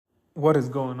What is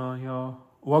going on, y'all?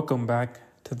 Welcome back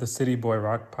to the City Boy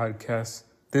Rock podcast.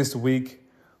 This week,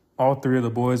 all three of the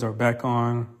boys are back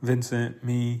on Vincent,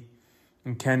 me,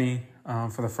 and Kenny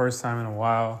for the first time in a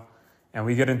while. And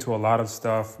we get into a lot of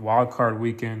stuff. Wild Card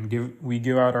Weekend, we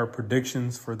give out our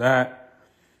predictions for that.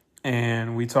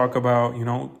 And we talk about,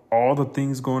 all the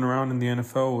things going around in the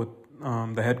NFL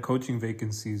with the head coaching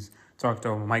vacancies. Talked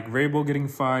about Mike Vrabel getting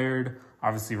fired,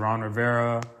 obviously Ron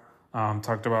Rivera.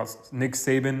 Talked about Nick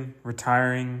Saban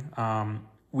retiring.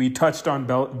 We touched on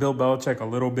Bill Belichick a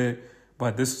little bit,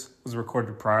 but this was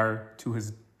recorded prior to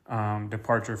his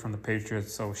departure from the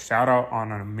Patriots. So shout out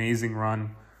on an amazing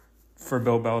run for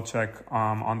Bill Belichick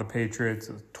on the Patriots.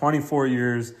 24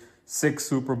 years, 6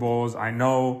 Super Bowls. I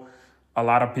know a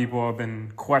lot of people have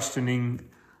been questioning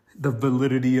the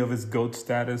validity of his GOAT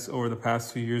status over the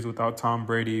past 2 years without Tom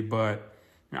Brady, but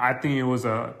I think it was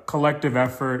a collective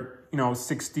effort,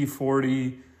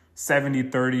 60-40,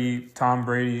 70-30 Tom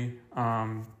Brady,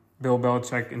 Bill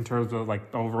Belichick in terms of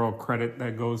like the overall credit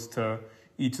that goes to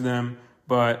each of them.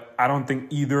 But I don't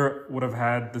think either would have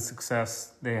had the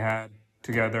success they had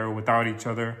together without each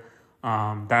other.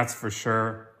 That's for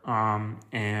sure. And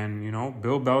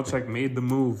Bill Belichick made the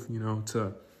move,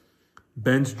 to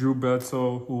bench Drew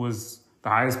Bledsoe, who was the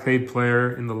highest paid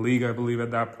player in the league, I believe,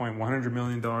 at that point, $100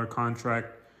 million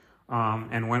contract,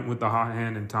 and went with the hot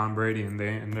hand and Tom Brady, and they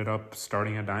ended up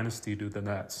starting a dynasty due to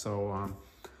that. So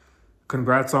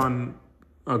congrats on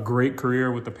a great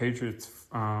career with the Patriots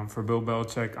for Bill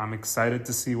Belichick. I'm excited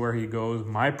to see where he goes.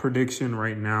 My prediction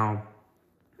right now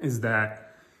is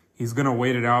that he's going to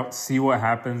wait it out, see what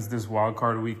happens this wild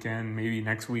card weekend, maybe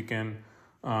next weekend.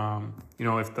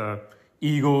 If the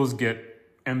Eagles get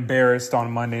embarrassed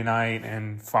on Monday night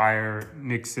and fire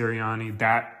Nick Sirianni,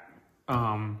 that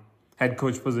head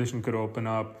coach position could open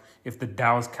up. If the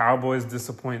Dallas Cowboys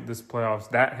disappoint this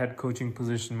playoffs, that head coaching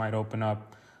position might open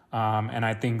up. And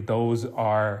I think those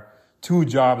are two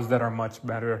jobs that are much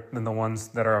better than the ones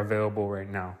that are available right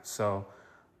now. So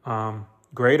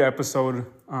great episode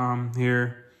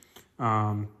here.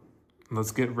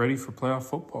 Let's get ready for playoff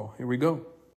football. Here we go.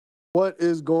 What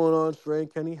is going on, Trey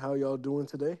and Kenny? How y'all doing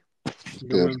today?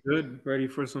 Doing good. Ready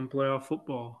for some playoff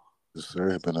football. Yes, sir.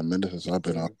 It's been a minute since I've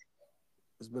been on.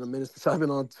 It's been a minute since I've been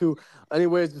on too.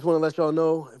 Anyways, just want to let y'all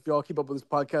know, if y'all keep up with this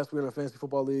podcast, we're in a fantasy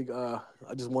football league. I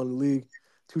just won the league,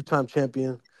 2-time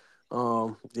champion.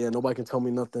 Nobody can tell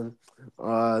me nothing.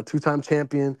 2-time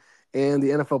champion, and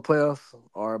the NFL playoffs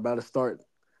are about to start.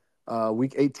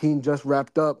 Week 18 just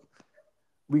wrapped up.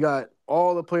 We got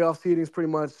all the playoff seedings pretty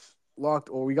much locked,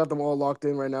 or we got them all locked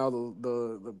in right now.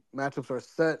 The matchups are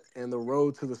set, and the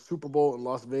road to the Super Bowl in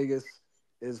Las Vegas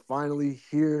is finally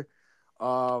here.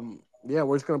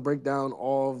 We're just gonna break down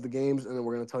all of the games, and then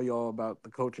we're gonna tell you all about the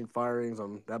coaching firings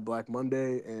on that Black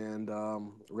Monday, and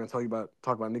we're gonna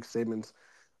talk about Nick Saban's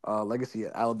legacy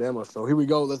at Alabama. So here we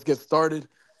go. Let's get started.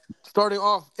 Starting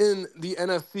off in the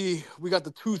NFC, we got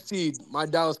the 2 seed, my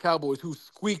Dallas Cowboys, who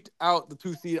squeaked out the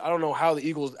 2 seed. I don't know how the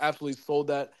Eagles absolutely sold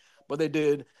that, but they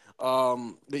did.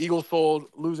 The Eagles sold,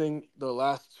 losing the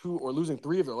last 2 or losing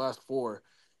 3 of their last 4,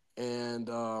 and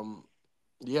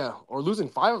or losing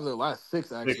 5 of their last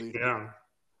 6 actually. Yeah.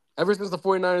 Ever since the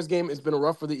 49ers game, it's been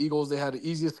rough for the Eagles. They had the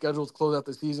easiest schedule to close out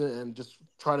the season and just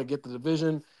try to get the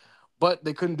division, but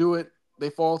they couldn't do it. They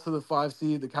fall to the 5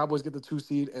 seed. The Cowboys get the 2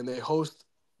 seed, and they host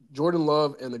Jordan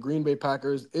Love and the Green Bay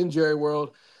Packers in Jerry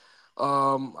World.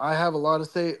 I have a lot to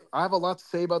say.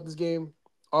 About this game.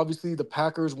 Obviously, the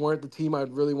Packers weren't the team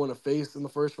I'd really want to face in the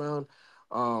first round.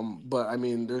 But I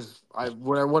mean,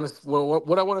 would I want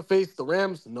to face the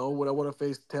Rams? No. Would I want to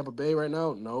face Tampa Bay right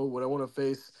now? No. Would I want to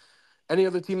face any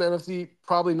other team in the NFC?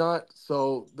 Probably not.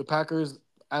 So the Packers,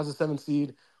 as a 7th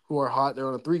seed, who are hot, they're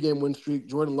on a 3-game win streak.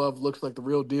 Jordan Love looks like the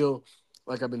real deal.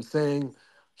 Like I've been saying,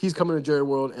 he's coming to Jerry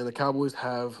World, and the Cowboys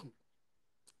have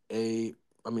we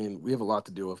have a lot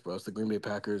to deal with, bro. It's the Green Bay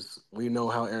Packers. We know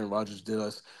how Aaron Rodgers did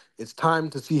us. It's time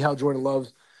to see how Jordan Love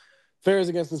fares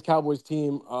against this Cowboys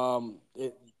team.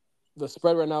 The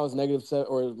spread right now is -7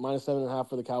 or -7.5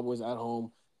 for the Cowboys at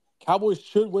home. Cowboys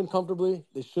should win comfortably.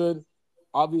 They should.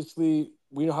 Obviously,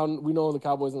 we know the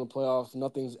Cowboys in the playoffs.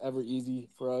 Nothing's ever easy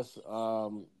for us.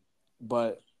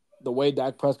 But the way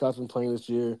Dak Prescott's been playing this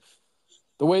year,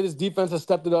 the way this defense has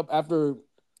stepped it up after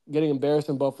getting embarrassed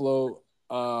in Buffalo,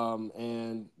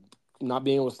 and not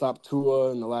being able to stop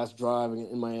Tua in the last drive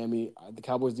in Miami, the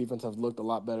Cowboys defense have looked a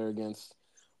lot better against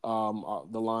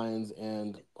the Lions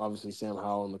and obviously Sam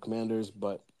Howell and the Commanders.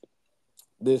 But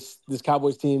this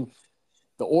Cowboys team,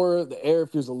 the air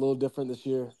feels a little different this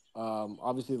year.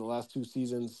 Obviously, the last 2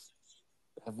 seasons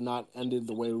have not ended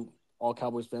the way all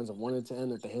Cowboys fans have wanted to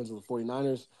end at the hands of the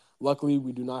 49ers. Luckily,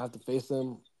 we do not have to face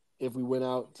them if we win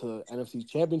out to the NFC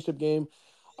Championship game.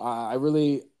 I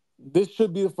really, this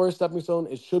should be the first stepping stone.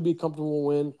 It should be a comfortable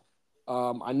win.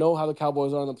 I know how the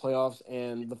Cowboys are in the playoffs,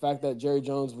 and the fact that Jerry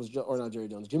Jones was, or not Jerry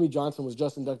Jones, Jimmy Johnson was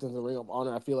just inducted into the Ring of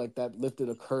Honor. I feel like that lifted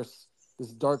a curse,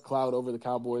 this dark cloud over the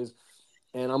Cowboys,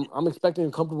 and I'm expecting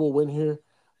a comfortable win here.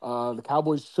 The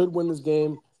Cowboys should win this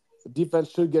game. The defense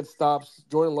should get stops.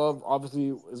 Jordan Love obviously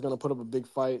is going to put up a big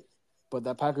fight, but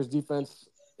that Packers defense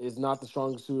is not the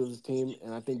strongest suit of this team,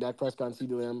 and I think Dak Prescott and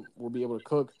CeeDee Lamb will be able to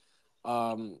cook.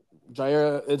 Um,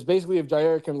 Jair, it's basically if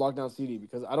Jair can lock down CD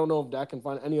because I don't know if Dak can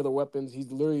find any other weapons.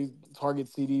 He's literally target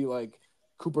CD like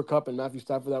Cooper Cup and Matthew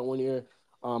Stafford that one year.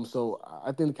 So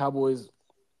I think the Cowboys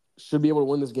should be able to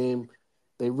win this game.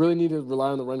 They really need to rely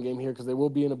on the run game here because they will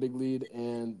be in a big lead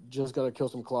and just got to kill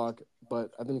some clock.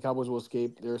 But I think the Cowboys will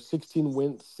escape. There are 16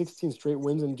 straight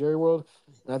wins in Jerry World,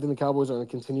 and I think the Cowboys are going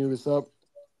to continue this up.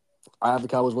 I have the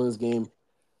Cowboys win this game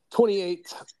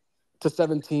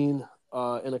 28-17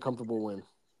 in a comfortable win.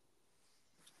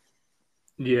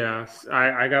 Yes,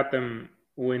 I got them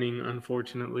winning,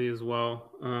 unfortunately, as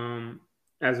well.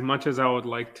 As much as I would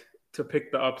like to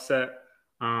pick the upset,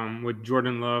 with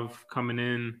Jordan Love coming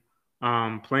in,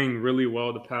 playing really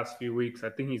well the past few weeks. I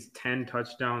think he's 10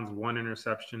 touchdowns, 1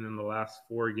 interception in the last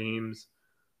 4 games.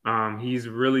 He's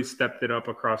really stepped it up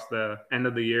across the end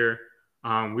of the year.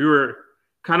 We were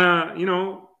kind of,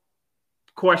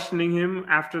 questioning him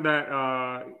after that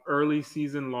early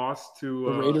season loss to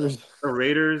The Raiders. the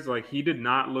Raiders. Like, he did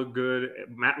not look good.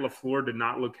 Matt LaFleur did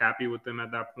not look happy with him at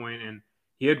that point, and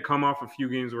he had come off a few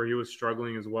games where he was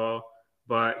struggling as well.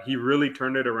 But he really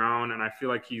turned it around, and I feel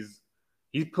like he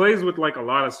plays with like a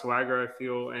lot of swagger. I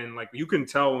feel, and like you can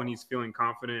tell when he's feeling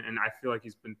confident, and I feel like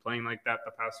he's been playing like that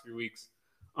the past few weeks.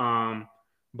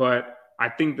 But I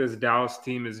think this Dallas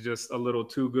team is just a little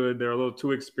too good. They're a little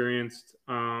too experienced.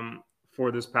 For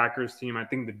this Packers team. I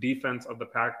think the defense of the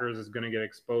Packers is going to get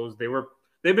exposed.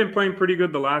 They've been playing pretty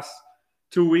good the last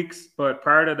 2 weeks, but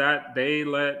prior to that, they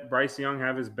let Bryce Young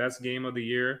have his best game of the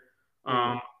year.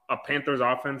 A Panthers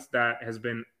offense that has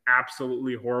been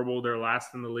absolutely horrible. They're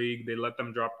last in the league. They let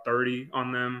them drop 30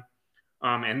 on them,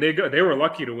 and they were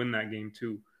lucky to win that game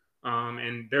too.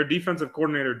 And their defensive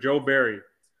coordinator Joe Barry.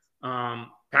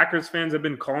 Packers fans have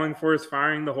been calling for his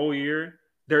firing the whole year.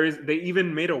 They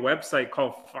even made a website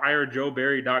called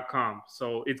firejoeberry.com.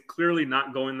 So it's clearly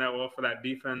not going that well for that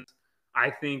defense. I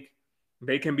think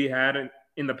they can be had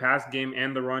in the pass game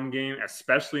and the run game,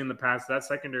 especially in the pass. That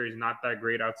secondary is not that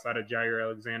great outside of Jair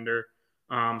Alexander.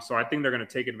 So I think they're going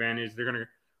to take advantage. They're going to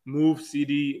move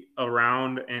CD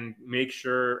around and make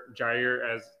sure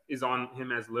Jair is on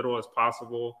him as little as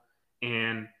possible.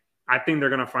 And I think they're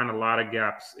going to find a lot of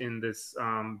gaps in this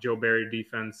Joe Barry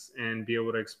defense and be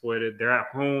able to exploit it. They're at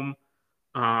home,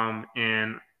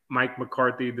 and Mike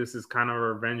McCarthy, this is kind of a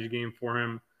revenge game for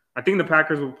him. I think the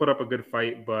Packers will put up a good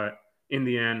fight, but in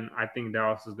the end, I think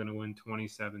Dallas is going to win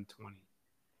 27-20.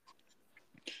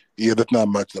 Yeah, there's not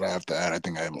much that I have to add. I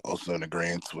think I'm also in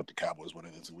agreement with the Cowboys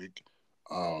winning this week.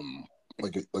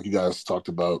 Like you guys talked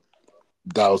about,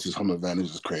 Dallas's home advantage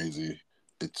is crazy.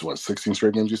 It's 16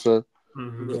 straight games you said?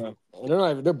 Mm-hmm. Yeah,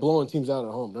 and they're blowing teams out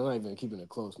at home. They're not even keeping it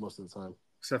close most of the time,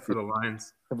 except for the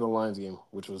Lions. Except for the Lions game,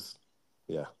 which was,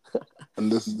 yeah. And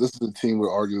this is a team with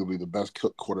arguably the best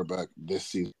quarterback this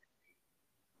season.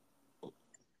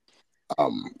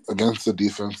 Against a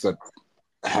defense that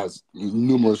has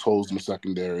numerous holes in the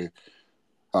secondary.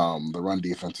 The run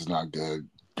defense is not good.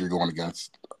 You're going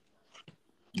against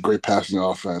great passing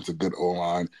offense, a good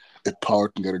O-line. If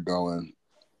Pollard can get it going,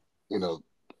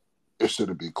 it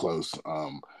shouldn't be close.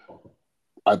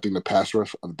 I think the pass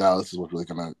rush of Dallas is what's really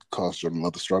going to cause Jordan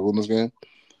Love to struggle in this game.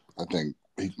 I think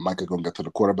Mike is going to get to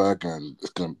the quarterback, and it's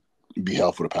going to be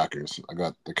hell for the Packers. I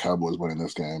got the Cowboys winning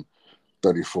this game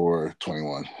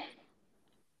 34-21.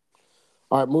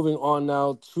 All right, moving on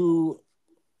now to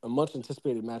a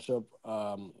much-anticipated matchup.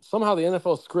 Somehow the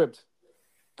NFL script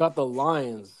got the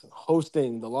Lions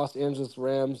hosting the Los Angeles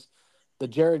Rams. The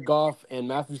Jared Goff and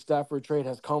Matthew Stafford trade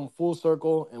has come full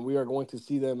circle, and we are going to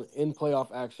see them in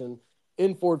playoff action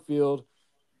in Ford Field.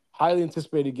 Highly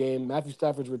anticipated game. Matthew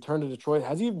Stafford's return to Detroit.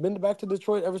 Has he been back to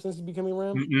Detroit ever since he became a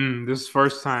Ram? This is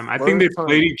first time. I think they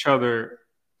played each other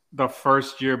the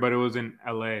first year, but it was in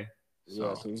LA. So.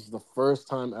 Yeah, so this is the first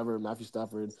time ever Matthew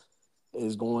Stafford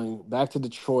is going back to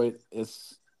Detroit.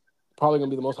 It's probably going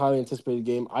to be the most highly anticipated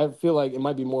game. I feel like it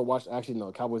might be more watched. Actually,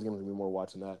 no, Cowboys game is going to be more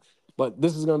watched than that. But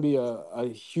this is going to be a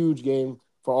huge game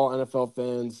for all NFL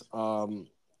fans.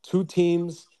 Two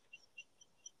teams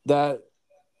that,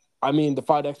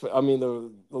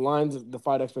 the Lions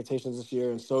defied expectations this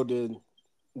year, and so did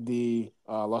the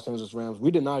Los Angeles Rams.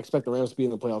 We did not expect the Rams to be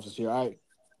in the playoffs this year.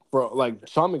 For like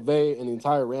Sean McVay and the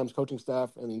entire Rams coaching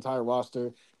staff and the entire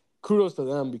roster, kudos to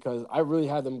them because I really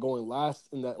had them going last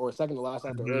in that or second to last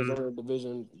after Mhm. Arizona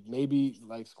division, maybe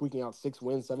like squeaking out 6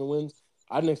 wins, 7 wins.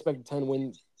 I didn't expect a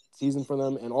 10-win season for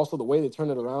them, and also the way they turned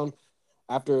it around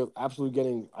after absolutely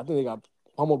getting. I think they got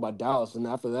pummeled by Dallas, and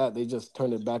after that they just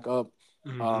turned it back up.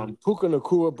 Mhm. Puka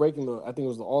Nakua breaking I think it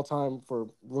was the all-time for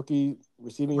rookie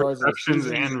receiving yards in the Receptions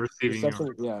season. and receiving yards.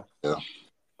 Reception, yeah. Yeah.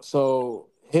 So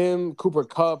him, Cooper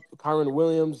Cup, Kyron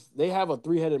Williams, they have a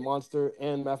three-headed monster,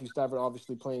 and Matthew Stafford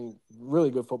obviously playing really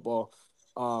good football.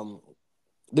 Um,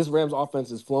 this Rams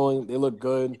offense is flowing. They look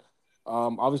good.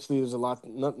 Obviously, there's a lot.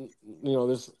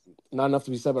 There's not enough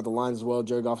to be said about the lines as well.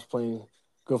 Jared Goff's playing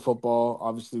good football.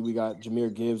 Obviously, we got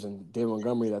Jameer Gibbs and David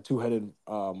Montgomery, that two-headed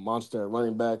monster at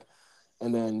running back.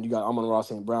 And then you got Amon-Ra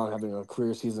St. Brown having a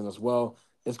career season as well.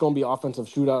 It's going to be offensive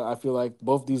shootout. I feel like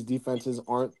both these defenses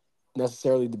aren't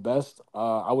necessarily the best.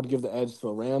 I would give the edge to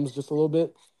the Rams just a little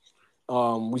bit.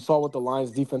 We saw what the Lions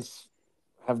defense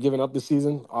have given up this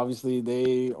season. Obviously,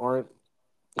 they aren't.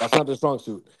 That's not their strong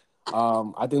suit.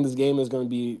 I think this game is going to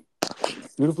be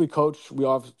beautifully coached. We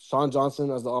have Sean Johnson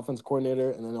as the offense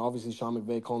coordinator, and then obviously Sean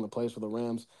McVay calling the plays for the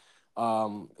Rams.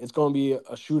 It's going to be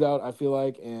a shootout. I feel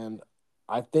like, and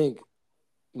I think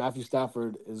Matthew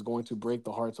Stafford is going to break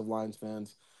the hearts of Lions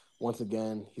fans once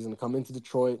again. He's going to come into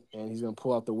Detroit and he's going to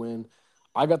pull out the win.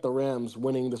 I got the Rams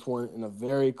winning this one in a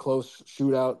very close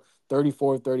shootout,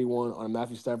 34-31 on a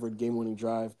Matthew Stafford game-winning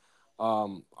drive.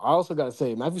 I also got to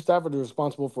say, Matthew Stafford is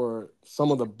responsible for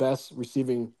some of the best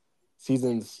receiving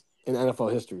seasons in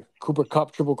NFL history. Cooper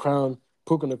Cup, Triple Crown,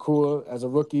 Puka Nakua as a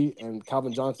rookie, and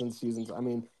Calvin Johnson seasons. I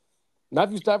mean,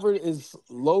 Matthew Stafford is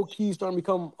low key starting to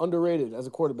become underrated as a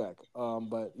quarterback.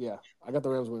 But yeah, I got the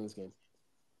Rams winning this game.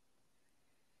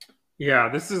 Yeah,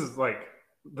 this is like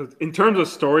in terms of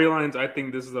storylines, I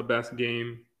think this is the best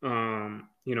game.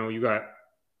 You got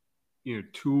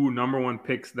two number one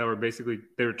picks that were basically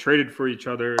they were traded for each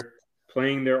other,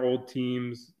 playing their old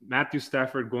teams. Matthew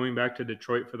Stafford going back to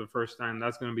Detroit for the first time.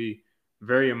 That's going to be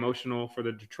very emotional for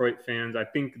the Detroit fans. I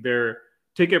think their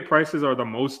ticket prices are the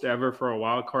most ever for a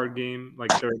wild card game.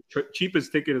 Like their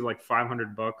cheapest ticket is like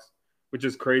 $500, which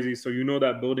is crazy. So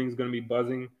that building is going to be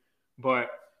buzzing. But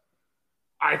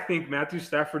I think Matthew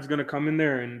Stafford's going to come in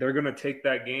there and they're going to take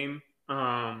that game.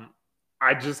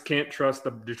 I just can't trust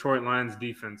the Detroit Lions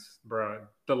defense, bro.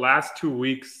 The last 2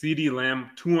 weeks, CeeDee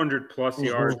Lamb, 200 plus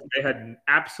yards. They had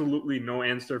absolutely no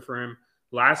answer for him.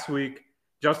 Last week,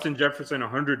 Justin Jefferson,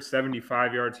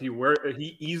 175 yards.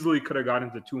 He easily could have gotten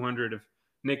to 200 if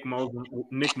Nick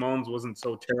Mullins wasn't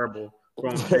so terrible.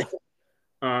 So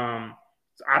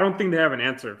I don't think they have an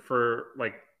answer for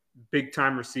like big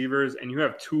time receivers, and you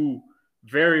have two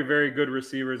very, very good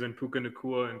receivers in Puka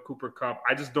Nakua and Cooper Cup.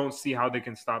 I just don't see how they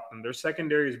can stop them. Their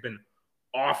secondary has been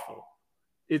awful.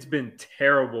 It's been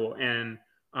terrible. And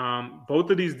both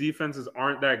of these defenses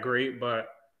aren't that great, but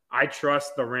I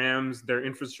trust the Rams, their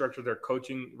infrastructure, their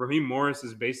coaching. Raheem Morris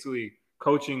is basically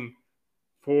coaching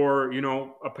for,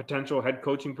 a potential head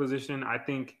coaching position. I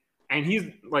think, and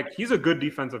he's a good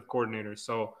defensive coordinator.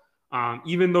 So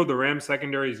even though the Rams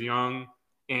secondary is young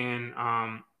and,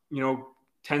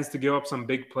 tends to give up some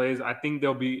big plays. I think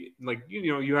they'll be like,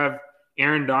 you have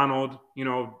Aaron Donald, in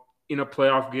a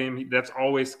playoff game. That's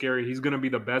always scary. He's going to be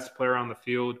the best player on the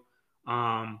field.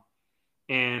 And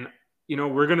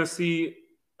we're going to see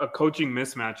a coaching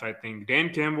mismatch, I think. Dan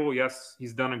Campbell, yes,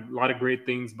 he's done a lot of great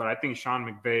things, but I think Sean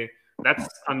McVay, that's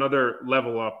another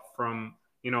level up from,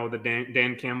 the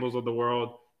Dan Campbells of the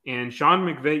world. And Sean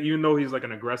McVay, even though he's like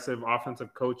an aggressive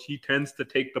offensive coach, he tends to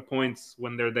take the points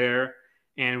when they're there.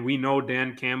 And we know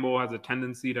Dan Campbell has a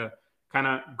tendency to kind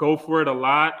of go for it a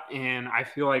lot. And I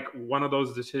feel like one of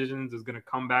those decisions is going to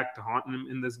come back to haunt him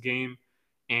in this game.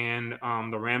 And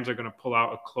the Rams are going to pull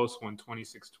out a close one,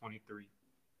 26-23.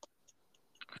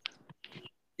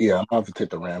 Yeah, I'm going to take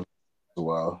the Rams as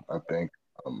well. I think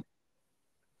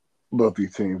both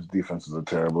these teams' defenses are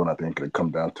terrible, and I think it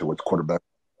comes down to which quarterback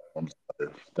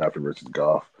Stafford versus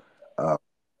Goff.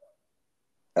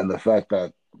 And the fact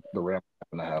that the Rams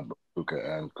happen to have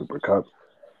Puka and Cooper Cup,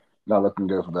 not looking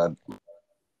good for that.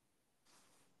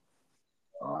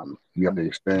 You have the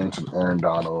experience of Aaron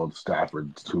Donald,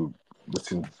 Stafford, who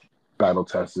seems battle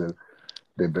tested.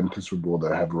 They've been to Super Bowl, they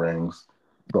have rings.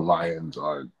 The Lions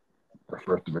are the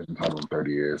first division title in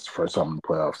 30 years, first time in the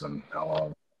playoffs in how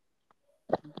long?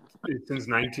 Since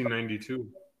 1992. It's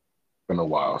been a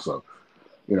while, so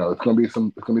it's gonna be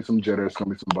some jitters, it's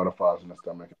gonna be some butterflies in the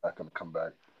stomach. That's gonna come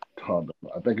back to haunt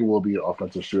them. I think it will be an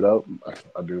offensive shootout.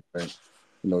 I do think,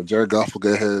 Jared Goff will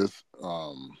get his.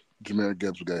 Jahmyr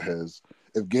Gibbs will get his.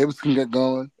 If Gibbs can get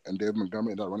going and David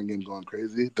Montgomery and that running game going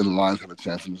crazy, then the Lions have a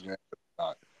chance in this game. If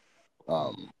not,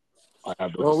 I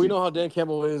have to Well, we see. know how Dan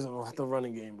Campbell is with the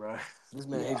running game, bro. This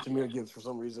man Yeah, hates Jameer Gibbs for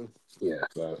some reason. yeah.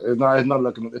 So it's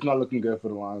not looking good for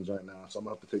the Lions right now. So I'm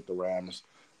gonna have to take the Rams,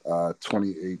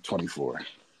 28-24.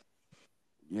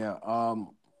 Yeah.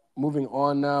 Moving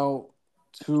on now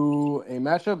to a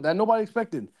matchup that nobody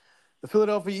expected. The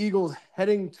Philadelphia Eagles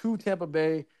heading to Tampa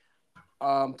Bay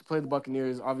to play the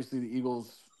Buccaneers. Obviously, the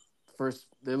Eagles first.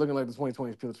 They're looking like the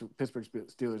 2020 Pittsburgh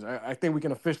Steelers. I think we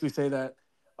can officially say that.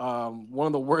 One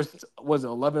of the worst was it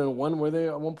 11-1 were they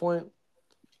at one point?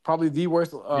 Probably the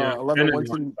worst Yeah, 11-1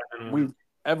 10-1, team 10-1. we've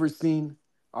ever seen.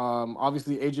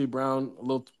 Obviously, AJ Brown a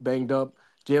little banged up.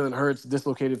 Jalen Hurts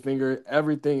dislocated finger.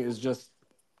 Everything is just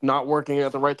not working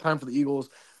at the right time for the Eagles.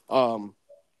 Um,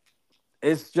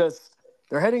 it's just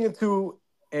they're heading into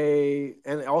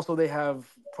and also they have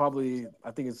probably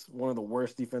I think it's one of the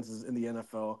worst defenses in the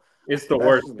NFL, It's the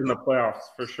worst especially in the playoffs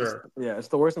for it's, sure. yeah, it's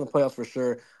the worst in the playoffs for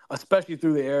sure, especially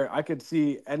through the air. I could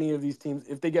see any of these teams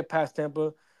if they get past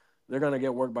Tampa, they're gonna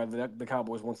get worked by the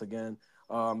Cowboys once again.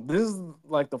 This is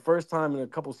like the first time in a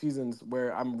couple seasons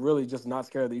where I'm really just not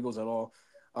scared of the Eagles at all.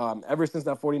 Ever since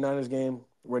that 49ers game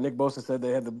where Nick Bosa said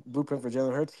they had the blueprint for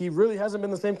Jalen Hurts, he really hasn't been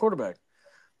the same quarterback.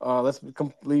 Let's be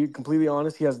completely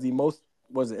honest. He has the most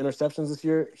was it interceptions this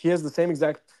year. He has the same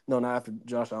exact no, not after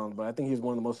Josh Allen, but I think he's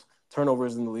one of the most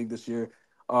turnovers in the league this year.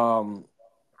 Um,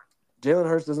 Jalen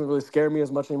Hurts doesn't really scare me as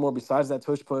much anymore. Besides that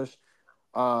tush push,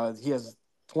 he has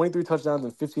 23 touchdowns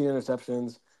and 15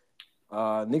 interceptions.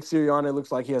 Nick Sirianni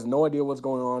looks like he has no idea what's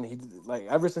going on. He like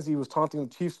ever since he was taunting the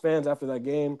Chiefs fans after that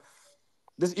game,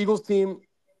 this Eagles team,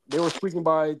 they were squeaking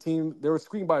by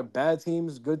bad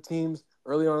teams, good teams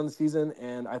early on in the season,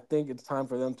 and I think it's time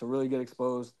for them to really get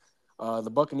exposed. The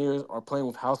Buccaneers are playing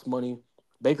with house money.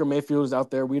 Baker Mayfield is out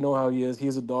there. We know how he is.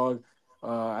 He's a dog.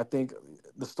 I think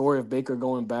the story of Baker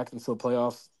going back into the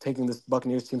playoffs, taking this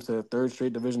Buccaneers team to the third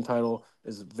straight division title,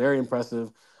 is very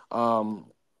impressive. Um,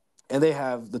 and they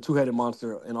have the two-headed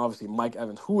monster, and obviously Mike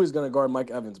Evans. Who is going to guard Mike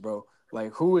Evans, bro?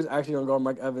 Like, who is actually going to guard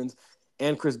Mike Evans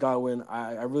and Chris Godwin?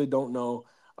 I really don't know.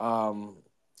 Um,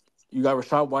 you got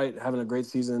Rashad White having a great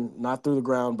season, not through the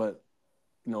ground, but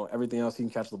everything else he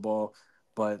can catch the ball.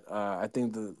 But I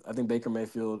think Baker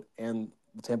Mayfield and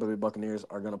the Tampa Bay Buccaneers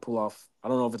are going to pull off. I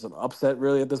don't know if it's an upset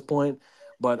really at this point,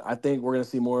 but I think we're going to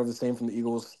see more of the same from the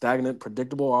Eagles. Stagnant,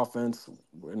 predictable offense.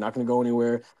 We're not going to go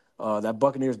anywhere. That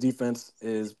Buccaneers defense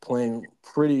is playing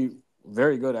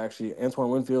very good actually. Antoine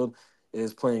Winfield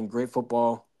is playing great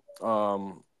football.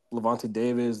 Levante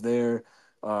David is there.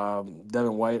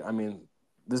 Devin White. I mean,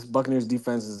 this Buccaneers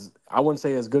defense is I wouldn't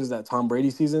say as good as that Tom Brady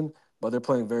season, but they're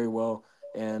playing very well.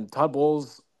 And Todd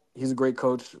Bowles, he's a great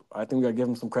coach. I think we got to give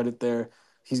him some credit there.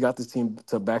 He's got this team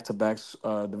to back-to-back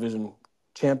division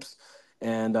champs,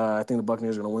 and I think the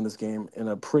Buccaneers are going to win this game in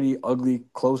a pretty ugly,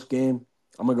 close game.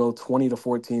 I'm gonna go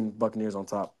 20-14 Buccaneers on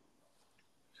top.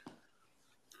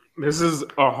 This is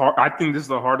a hard. I think this is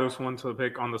the hardest one to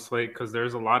pick on the slate because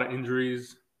there's a lot of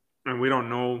injuries, and we don't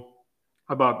know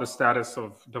about the status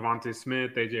of Devontae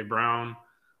Smith, AJ Brown.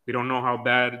 We don't know how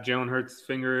bad Jalen Hurts'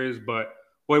 finger is, but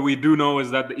what we do know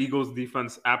is that the Eagles'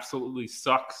 defense absolutely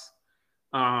sucks.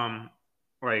 Um,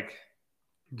 like,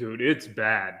 dude, it's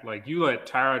bad. Like, you let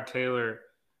Tyrod Taylor,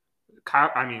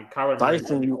 Kyler Murray,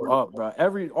 Dicing you up, bro.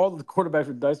 All the quarterbacks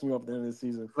were dicing you up at the end of the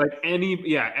season.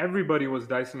 everybody was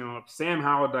dicing him up. Sam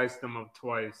Howell diced him up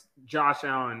twice. Josh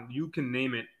Allen, you can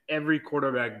name it. Every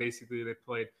quarterback basically they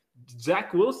played.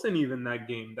 Zach Wilson, even that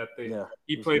game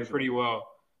he played pretty well.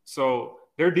 So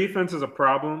their defense is a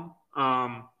problem.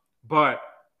 But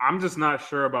I'm just not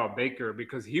sure about Baker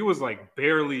because he was like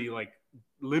barely like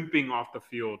limping off the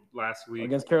field last week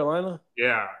against Carolina.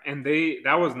 Yeah, and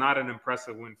that was not an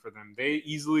impressive win for them. They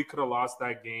easily could have lost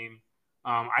that game.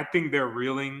 I think they're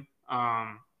reeling,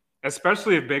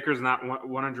 especially if Baker's not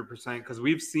 100%, because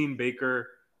we've seen Baker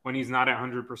when he's not at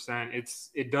 100%.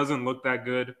 It doesn't look that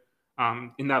good.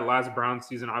 In that last Brown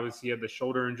season, obviously he had the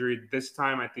shoulder injury. This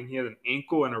time, I think he had an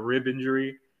ankle and a rib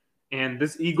injury. And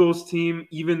this Eagles team,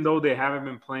 even though they haven't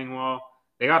been playing well,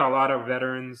 they got a lot of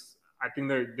veterans. I think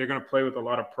they're going to play with a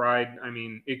lot of pride. I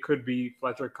mean, it could be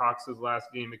Fletcher Cox's last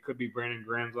game. It could be Brandon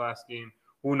Graham's last game.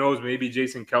 Who knows? Maybe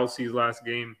Jason Kelsey's last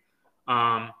game.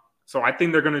 So I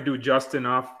think they're going to do just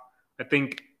enough. I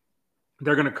think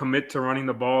they're going to commit to running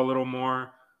the ball a little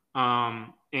more.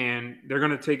 And they're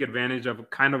going to take advantage of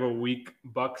kind of a weak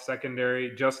Buck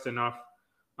secondary just enough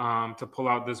to pull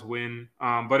out this win.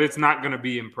 But it's not going to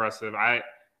be impressive. I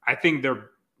think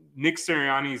Nick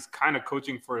Sirianni is kind of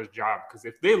coaching for his job because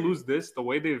if they lose this, the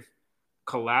way they've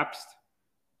collapsed,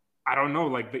 I don't know.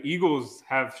 Like the Eagles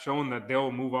have shown that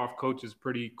they'll move off coaches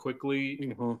pretty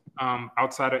quickly.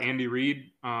 Outside of Andy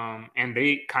Reid, and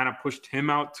they kind of pushed him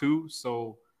out too.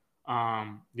 So,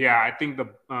 yeah, I think the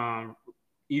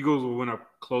Eagles will win a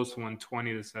close one,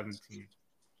 20-17.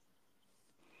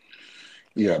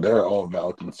 Yeah, they're all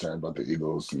valid concern about the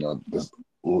Eagles. This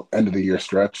end of the year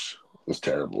stretch was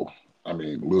terrible. I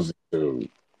mean, losing to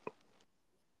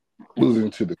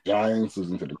the Giants,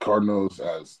 losing to the Cardinals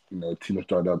as a team that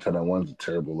started out 10-1 is a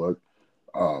terrible look.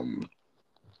 Um,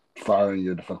 Firing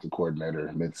your defensive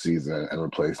coordinator mid-season and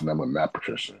replacing them with Matt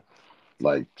Patricia,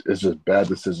 like it's just bad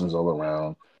decisions all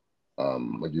around.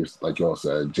 Like you all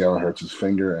said, Jalen Hurts'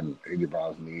 finger and AJ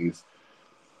Brown's knees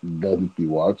doesn't be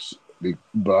watched.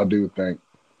 But I do think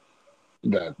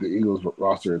that the Eagles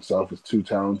roster itself is too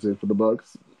talented for the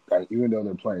Bucks. Even though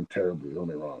they're playing terribly, don't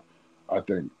get me wrong. I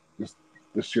think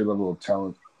the sheer level of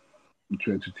talent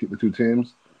between the two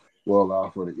teams will allow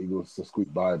for the Eagles to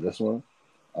squeak by this one.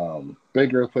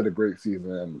 Baker has played a great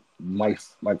season, and Mike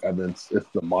Evans is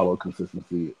the model of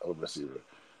consistency of a receiver.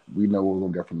 We know what we'll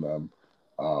get from them.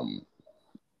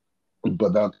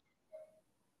 But that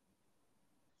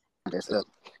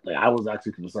I was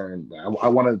actually concerned. I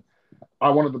wanted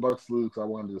the Bucks to lose because I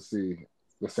wanted to see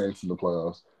the Saints in the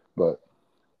playoffs, but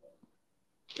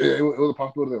it was a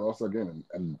possibility they lost again.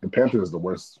 And the Panthers is the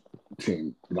worst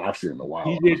team that I've seen in a while.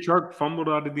 DJ Chark fumbled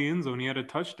out of the end zone. He had a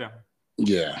touchdown.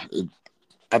 Yeah,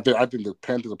 I think the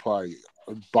Panthers are probably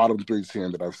a bottom 3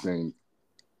 team that I've seen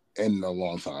in a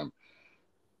long time.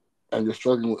 And you're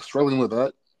struggling with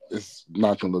that, it's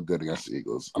not going to look good against the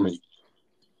Eagles. I mean,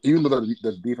 even though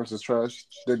the defense is trash,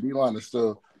 their D-line is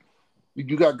still –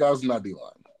 you got guys in that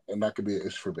D-line, and that could be an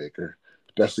issue for Baker,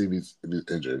 especially if he's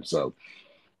injured. So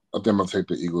I think I'm going to take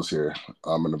the Eagles here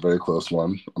in a very close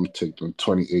one. I'm taking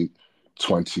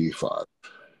 28-25.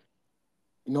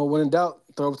 When in doubt,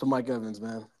 throw it to Mike Evans,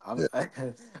 man. I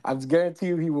guarantee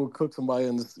you he will cook somebody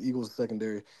in this Eagles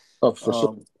secondary. Oh, for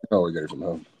sure. We get it from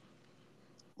him.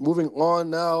 Moving on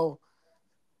now,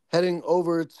 heading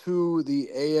over to the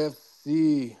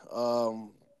AFC.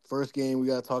 First game we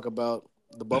got to talk about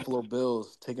the Buffalo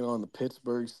Bills taking on the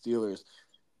Pittsburgh Steelers.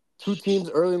 Two teams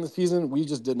early in the season we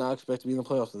just did not expect to be in the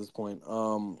playoffs at this point.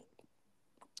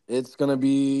 It's going to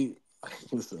be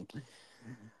 – listen –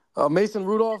 Mason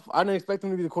Rudolph, I didn't expect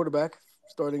him to be the quarterback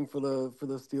starting for the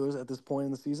Steelers at this point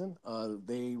in the season.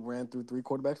 They ran through 3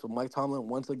 quarterbacks, but Mike Tomlin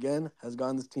once again has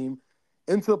gotten this team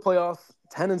into the playoffs,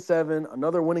 10-7,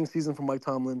 another winning season for Mike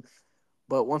Tomlin.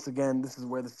 But once again, this is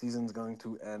where the season's going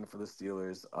to end for the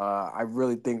Steelers. I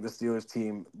really think the Steelers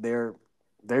team, they're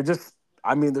just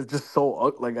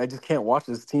so like I just can't watch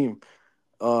this team.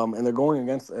 And they're going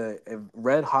against a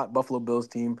red hot Buffalo Bills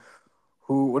team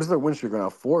who, what is their win streak right now?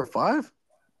 4 or 5?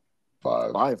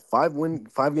 5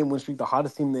 5-game win streak, the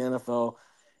hottest team in the NFL,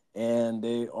 and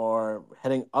they are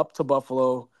heading up to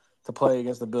Buffalo to play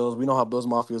against the Bills. We know how Bills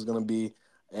Mafia is going to be,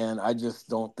 and I just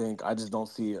don't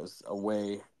see a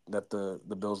way that the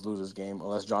Bills lose this game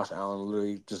unless Josh Allen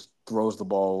literally just throws the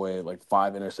ball away, like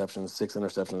 5 interceptions, 6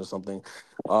 interceptions or something.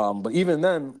 But even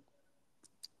then,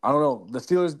 I don't know. The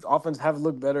Steelers' offense haven't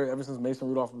looked better ever since Mason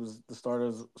Rudolph was the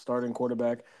starting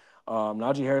quarterback.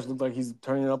 Najee Harris looked like he's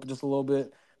turning it up just a little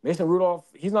bit. Mason Rudolph,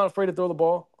 he's not afraid to throw the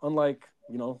ball, unlike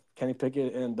Kenny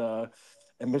Pickett and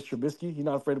Mitch Trubisky. He's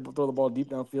not afraid to throw the ball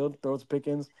deep downfield, throw it to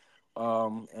Pickens,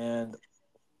 and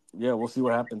yeah, we'll see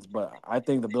what happens. But I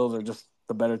think the Bills are just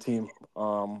the better team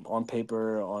on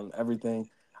paper, on everything.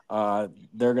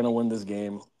 They're gonna win this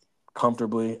game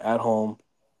comfortably at home.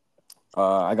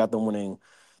 I got them winning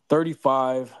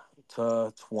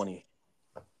 35-20.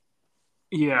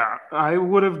 Yeah, I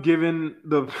would have given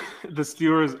the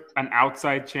Steelers an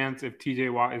outside chance if TJ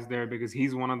Watt is there because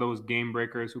he's one of those game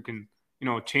breakers who can,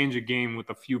 change a game with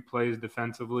a few plays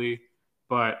defensively.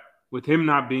 But with him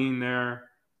not being there,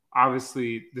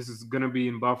 obviously this is going to be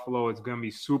in Buffalo. It's going to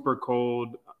be super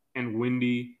cold and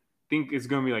windy. I think it's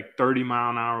going to be like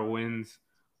 30-mile-an-hour winds.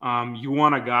 You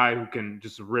want a guy who can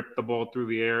just rip the ball through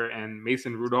the air, and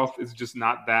Mason Rudolph is just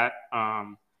not that.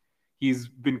 He's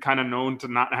been kind of known to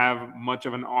not have much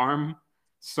of an arm.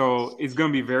 So it's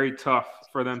going to be very tough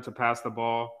for them to pass the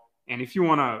ball. And if you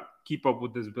want to keep up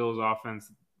with this Bills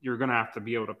offense, you're going to have to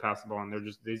be able to pass the ball. And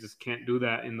they just can't do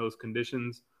that in those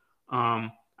conditions.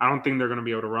 I don't think they're going to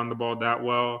be able to run the ball that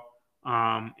well.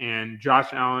 And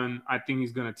Josh Allen, I think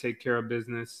he's going to take care of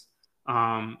business.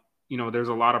 There's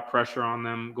a lot of pressure on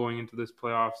them going into this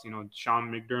playoffs.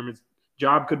 Sean McDermott's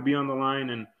job could be on the line,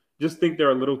 and just think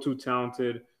they're a little too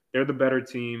talented. They're the better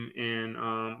team, and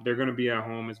they're going to be at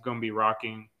home. It's going to be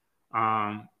rocking.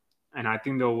 And I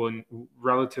think they'll win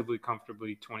relatively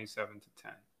comfortably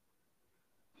 27-10.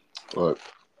 But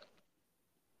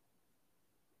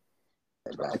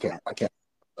I can't.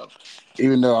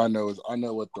 Even though I know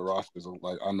what the rosters look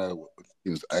like, I know what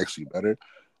team is actually better.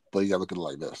 But you got to look at it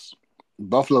like this: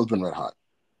 Buffalo's been red hot.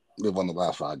 They've won the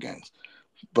last 5 games.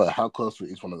 But how close were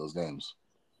each one of those games?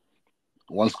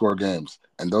 One-score games,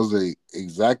 and those are the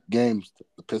exact games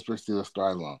the Pittsburgh Steelers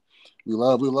thrive on. We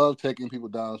love taking people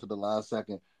down to the last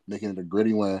second, making it a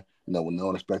gritty win. When no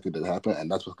one expected it to happen, and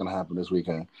that's what's going to happen this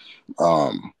weekend.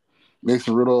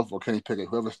 Mason Rudolph or Kenny Pickett,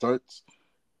 whoever starts,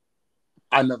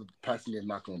 I know the passing game is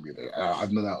not going to be there.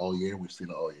 I've known that all year. We've seen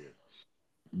it all year.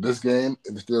 This game,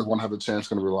 if the Steelers want to have a chance,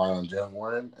 going to rely on Jalen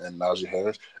Warren and Najee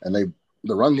Harris, and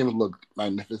the run game has looked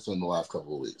magnificent in the last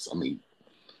couple of weeks. I mean,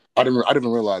 I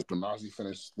didn't realize, but Najee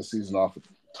finished the season off with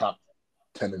top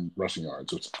 10 in rushing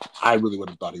yards, which I really would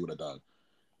have thought he would have done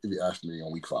if you asked me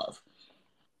on week 5.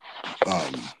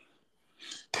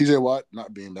 TJ Watt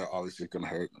not being there obviously going to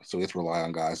hurt, so let's rely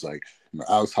on guys like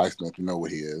Alex Highsmith. We know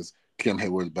what he is. Kim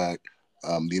Hayward's back.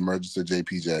 The emergence of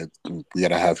JPJ, we got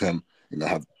to have him.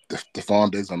 Have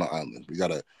Stephon Diggs on the island. We got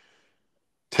to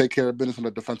take care of business on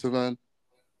the defensive end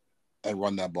and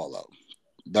run that ball out.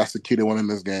 That's the key to winning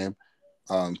this game.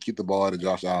 Keep the ball out of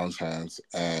Josh Allen's hands,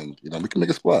 and we can make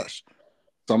a splash.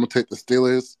 So I'm gonna take the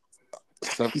Steelers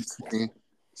 17.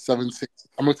 I'm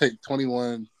gonna take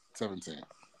 21-17.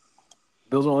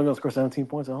 Bills are only going to score 17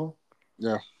 points at home?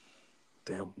 Yeah.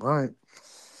 Damn. All right.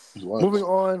 Moving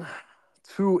on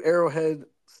to Arrowhead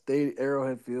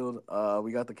Field.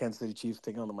 We got the Kansas City Chiefs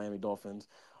taking on the Miami Dolphins.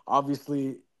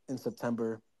 Obviously, in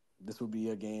September, this would be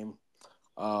a game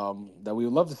that we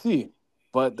would love to see.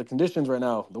 But the conditions right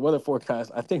now, the weather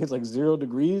forecast, I think it's like 0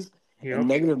 degrees and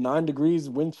 -9 degrees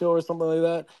wind chill or something like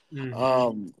that.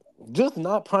 Mm-hmm. Just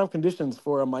not prime conditions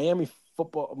for a Miami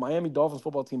Dolphins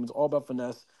football team. It's all about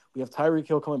finesse. We have Tyreek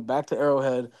Hill coming back to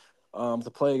Arrowhead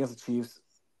to play against the Chiefs.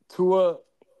 Tua,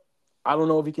 I don't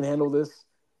know if he can handle this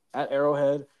at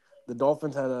Arrowhead. The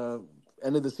Dolphins had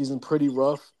ended the season pretty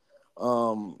rough. They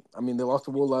lost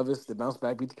to Will Levis. They bounced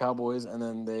back, beat the Cowboys, and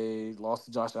then they lost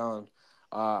to Josh Allen.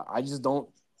 I just don't.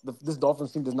 This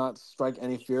Dolphins team does not strike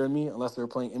any fear in me unless they're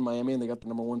playing in Miami and they got the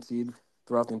number 1 seed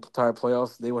throughout the entire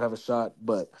playoffs. They would have a shot,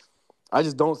 but I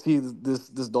just don't see this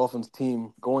Dolphins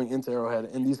team going into Arrowhead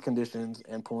in these conditions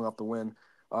and pulling off the win.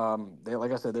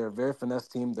 Like I said, they're a very finesse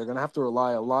team. They're going to have to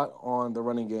rely a lot on the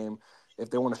running game if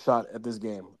they want a shot at this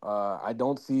game. I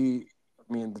don't see.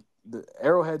 The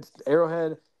Arrowhead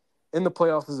in the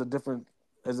playoffs is a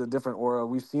different aura.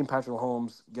 We've seen Patrick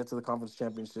Mahomes get to the conference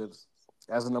championships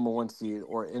as a number 1 seed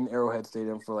or in Arrowhead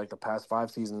Stadium for like the past 5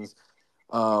 seasons.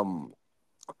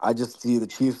 I just see the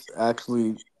Chiefs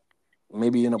actually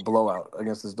maybe in a blowout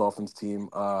against this Dolphins team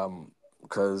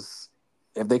because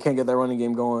if they can't get that running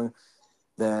game going,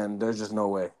 then there's just no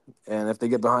way. And if they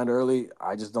get behind early,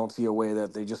 I just don't see a way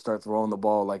that they just start throwing the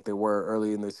ball like they were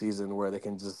early in the season where they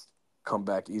can just come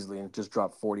back easily and just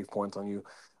drop 40 points on you.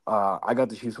 I got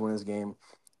the Chiefs win this game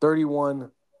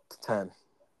 31-10.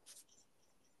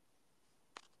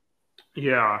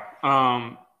 Yeah.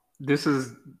 This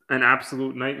is an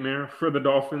absolute nightmare for the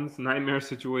Dolphins. Nightmare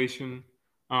situation.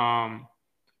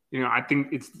 I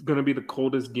think it's going to be the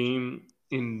coldest game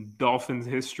in Dolphins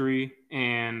history.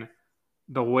 And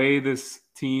the way this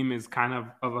team is kind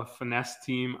of a finesse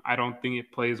team, I don't think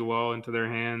it plays well into their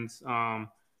hands.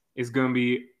 It's going to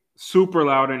be super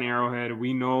loud in Arrowhead.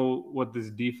 We know what this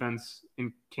defense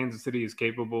in Kansas City is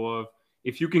capable of.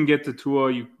 If you can get to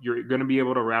Tua, you're going to be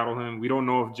able to rattle him. We don't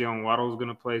know if Jalen Waddle is going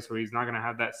to play, so he's not going to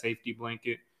have that safety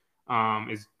blanket.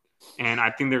 And I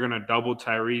think they're going to double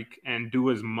Tyreek and do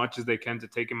as much as they can to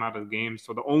take him out of the game.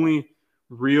 So the only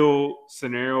real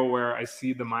scenario where I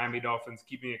see the Miami Dolphins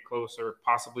keeping it close or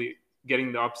possibly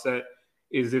getting the upset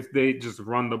is if they just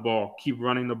run the ball, keep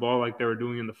running the ball like they were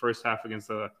doing in the first half against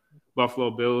the Buffalo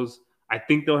Bills. I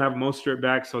think they'll have Mostert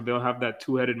back, so they'll have that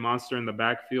 2-headed monster in the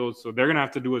backfield. So they're going to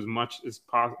have to do as much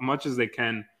as they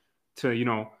can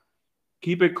to,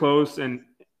 keep it close and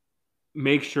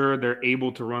make sure they're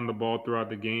able to run the ball throughout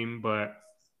the game. But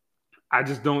I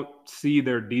just don't see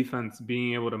their defense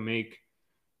being able to make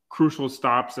crucial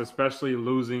stops, especially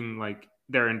losing like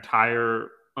their entire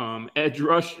edge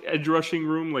rushing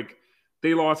room. Like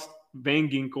they lost Van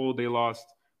Ginkel, they lost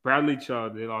Bradley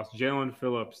Chubb, they lost Jalen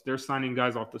Phillips. They're signing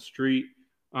guys off the street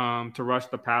to rush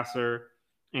the passer,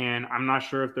 and I'm not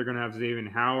sure if they're going to have Xavier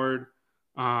Howard.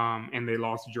 And they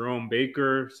lost Jerome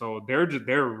Baker, so they're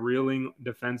reeling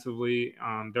defensively.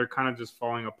 They're kind of just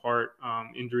falling apart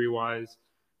injury wise.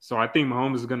 So I think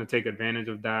Mahomes is going to take advantage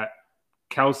of that.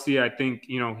 Kelsey, I think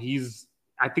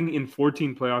I think in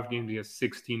 14 playoff games he has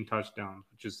 16 touchdowns,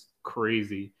 which is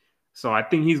crazy. So I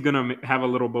think he's going to have a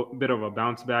little bit of a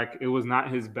bounce back. It was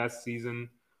not his best season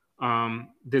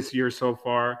this year so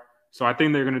far. So I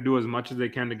think they're going to do as much as they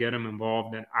can to get him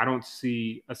involved. And I don't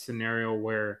see a scenario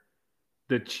where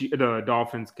the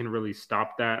Dolphins can really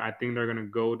stop that. I think they're going to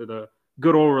go to the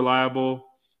good old reliable,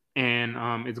 and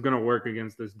it's going to work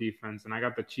against this defense. And I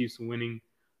got the Chiefs winning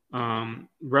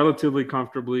relatively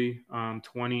comfortably,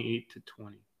 28-20.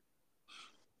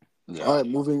 Yeah. All right,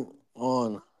 moving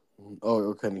on. Oh,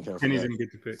 okay, you can't Kenny forget. didn't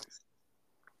get to pick.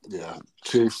 Yeah.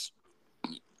 Chiefs,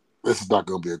 this is not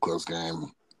going to be a close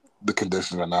game. The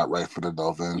conditions are not right for the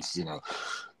Dolphins.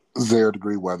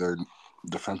 0-degree weather,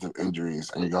 defensive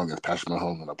injuries, and you're going against Patrick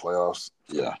Mahomes in the playoffs.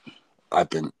 Yeah, I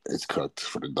think it's cooked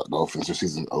for the Dolphins. Their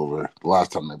season's over. The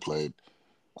last time they played,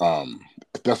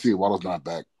 especially if Waddle's not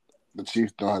back, the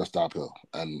Chiefs know how to stop Hill.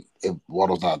 And if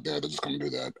Waddle's not there, they're just going to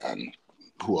do that. And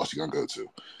who else are you going to go to?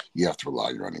 You have to rely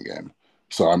on your running game.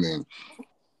 So,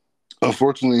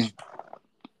 unfortunately,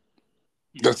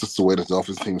 that's just the way the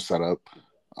Dolphins team is set up.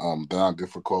 They're not good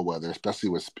for cold weather, especially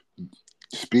with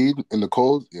speed in the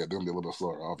cold. Yeah, they're going to be a little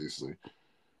slower, obviously.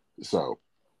 So,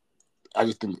 I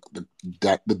just think the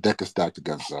deck is stacked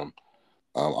against them.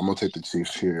 I'm going to take the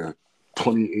Chiefs here,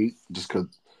 28, just because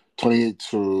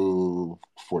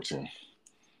 28-14.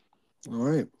 All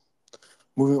right.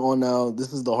 Moving on now.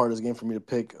 This is the hardest game for me to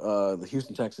pick. The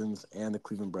Houston Texans and the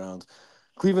Cleveland Browns.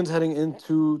 Cleveland's heading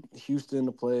into Houston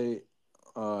to play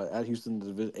at Houston,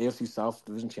 the AFC South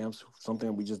Division champs,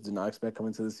 something we just did not expect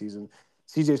coming to the season.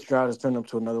 CJ Stroud has turned up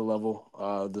to another level.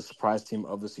 The surprise team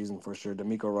of the season for sure.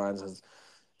 D'Amico Ryans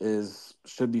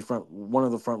should be one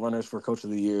of the front runners for Coach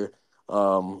of the Year.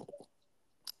 Um,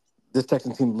 this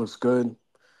Texan team looks good,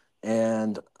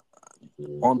 and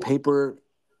on paper,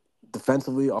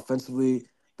 defensively, offensively,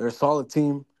 they're a solid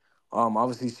team.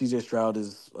 Obviously, CJ Stroud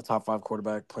is a top 5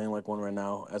 quarterback, playing like one right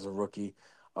now as a rookie.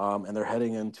 And they're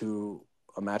heading into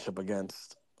a matchup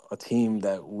against a team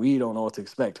that we don't know what to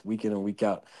expect week in and week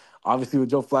out. Obviously, with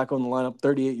Joe Flacco in the lineup,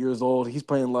 38 years old, he's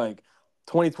playing like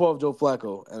 2012 Joe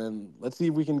Flacco. And then let's see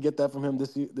if we can get that from him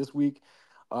this week.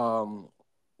 Um,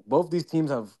 both these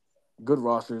teams have good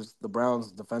rosters. The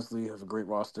Browns defensively have a great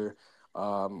roster.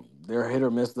 They're hit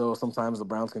or miss, though. Sometimes the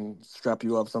Browns can strap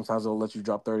you up. Sometimes they'll let you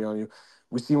drop 30 on you.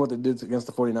 We've seen what they did against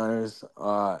the 49ers.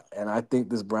 And I think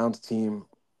this Browns team,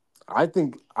 I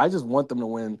just want them to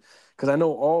win because I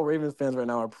know all Ravens fans right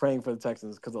now are praying for the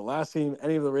Texans because last team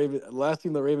the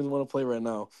Ravens want to play right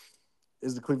now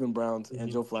is the Cleveland Browns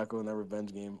and Joe Flacco in their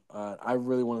revenge game. I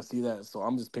really want to see that. So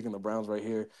I'm just picking the Browns right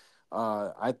here.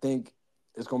 I think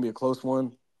it's going to be a close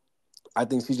one. I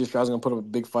think CJ Stroud's going to put up a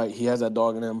big fight. He has that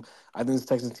dog in him. I think this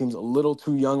Texans team's a little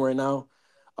too young right now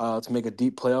to make a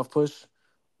deep playoff push,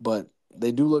 but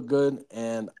they do look good.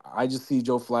 And I just see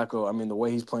Joe Flacco. I mean, the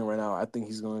way he's playing right now, I think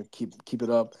he's going to keep it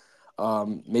up.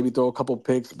 Maybe throw a couple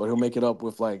picks, but he'll make it up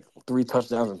with like 3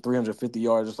 touchdowns and 350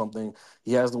 yards or something.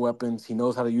 He has the weapons. He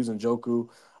knows how to use Njoku.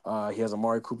 He has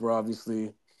Amari Cooper,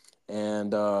 obviously.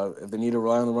 And if they need to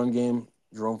rely on the run game,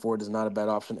 Jerome Ford is not a bad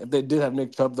option. If they did have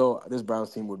Nick Chubb, though, this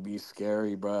Browns team would be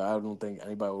scary, bro. I don't think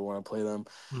anybody would want to play them.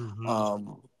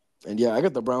 Mm-hmm. And yeah, I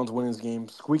got the Browns winning this game,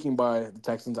 squeaking by the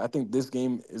Texans. I think this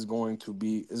game is going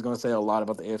to say a lot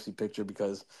about the AFC picture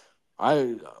because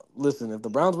listen, if the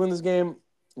Browns win this game,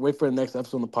 wait for the next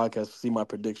episode on the podcast to see my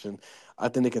prediction. I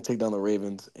think they can take down the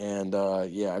Ravens. And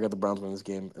yeah, I got the Browns winning this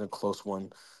game in a close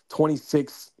one,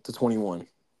 26-21.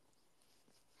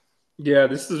 Yeah,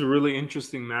 this is a really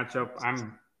interesting matchup.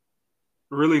 I'm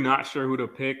really not sure who to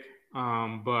pick,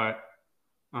 but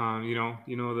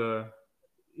the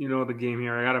game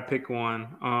here. I gotta pick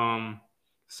one.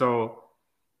 So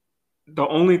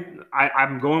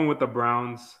I'm going with the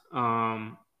Browns,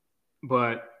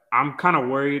 but I'm kind of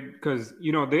worried because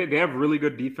they have really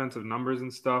good defensive numbers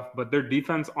and stuff, but their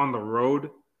defense on the road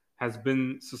has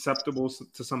been susceptible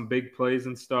to some big plays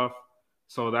and stuff.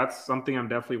 So that's something I'm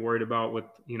definitely worried about with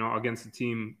against a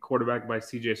team quarterbacked by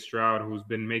CJ Stroud, who's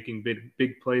been making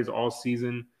big plays all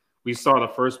season. We saw the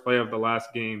first play of the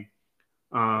last game.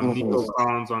 Nico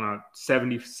Collins on a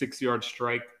 76-yard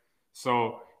strike.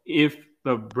 So if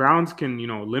the Browns can,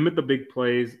 limit the big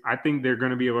plays, I think they're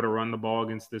going to be able to run the ball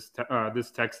against this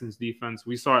Texans defense.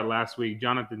 We saw it last week.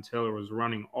 Jonathan Taylor was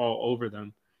running all over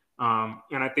them.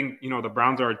 And I think, the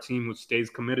Browns are a team who stays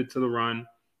committed to the run.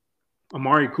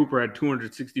 Amari Cooper had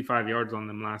 265 yards on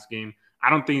them last game. I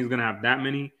don't think he's going to have that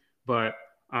many, but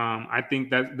I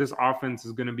think that this offense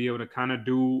is going to be able to kind of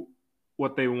do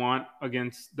what they want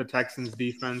against the Texans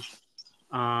defense.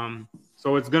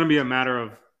 So it's going to be a matter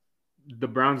of the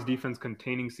Browns defense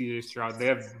containing CJ Stroud. They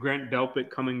have Grant Delpit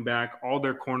coming back. All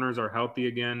their corners are healthy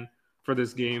again for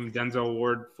this game. Denzel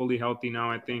Ward fully healthy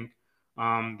now, I think.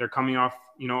 They're coming off,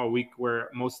 a week where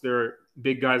most of their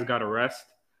big guys got a rest.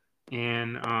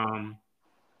 And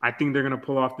I think they're going to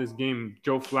pull off this game.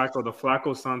 Joe Flacco, the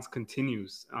Flacco Sons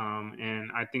continues.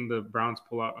 And I think the Browns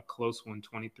pull out a close one,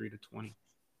 23-20.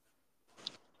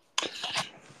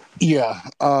 Yeah.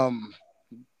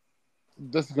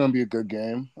 This is going to be a good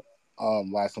game.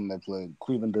 Last time they played,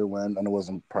 Cleveland did win, and it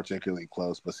wasn't particularly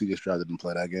close, but CJ Stroud didn't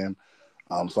play that game.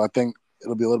 So I think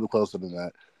it'll be a little bit closer than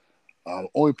that.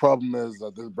 Only problem is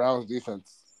that the Browns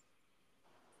defense,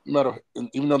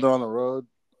 even though they're on the road,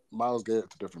 Myles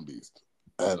Garrett's a different beast.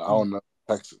 And I don't know,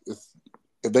 Texas,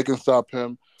 if they can stop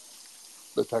him,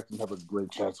 the Texans have a great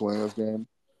chance of winning this game.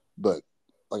 But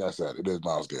like I said, it is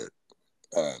Myles Garrett.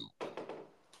 And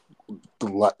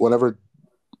whenever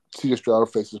CJ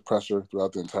Stroud faces pressure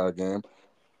throughout the entire game,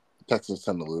 Texans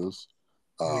tend to lose.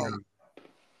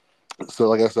 So,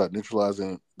 like I said,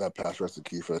 neutralizing that pass rush is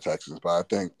key for the Texans. But I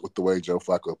think with the way Joe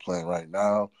Flacco is playing right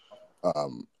now,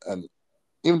 and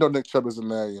even though Nick Chubb is in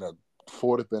there,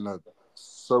 Ford has been a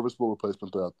serviceable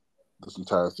replacement throughout this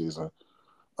entire season.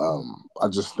 I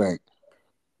just think,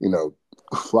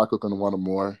 Flacco going to want him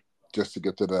more just to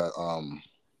get to that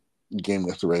game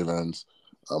against the Ravens.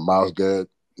 Myles Garrett,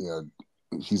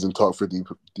 he's in talk for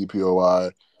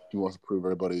DPOI. He wants to prove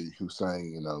everybody who's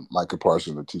saying, Micah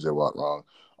Parsons and TJ Watt wrong.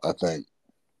 I think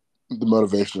the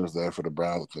motivation is there for the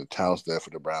Browns. The talent's there for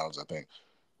the Browns. I think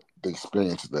the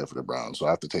experience is there for the Browns. So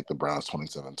I have to take the Browns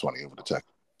 27-20 over the Texans,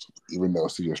 even though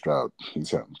CJ Stroud,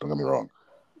 he's him. Don't get me wrong.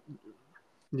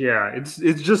 Yeah, it's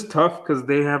just tough because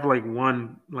they have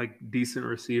one decent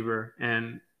receiver,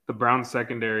 and the Browns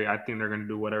secondary, I think they're going to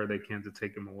do whatever they can to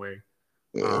take him away.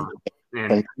 Yeah.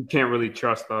 And you can't really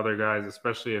trust the other guys,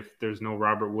 especially if there's no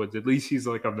Robert Woods. At least he's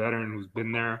like a veteran who's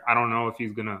been there. I don't know if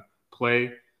he's going to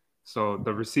play. So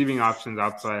the receiving options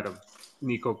outside of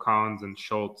Nico Collins and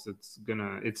Schultz,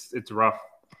 it's rough.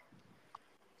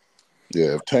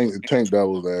 Yeah, if Tank Bell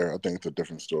was there, I think it's a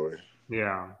different story.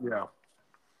 Yeah.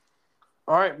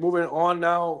 All right, moving on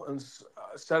now.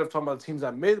 Instead of talking about teams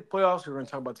that made the playoffs, we're going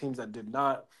to talk about teams that did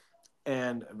not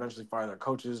and eventually fire their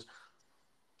coaches.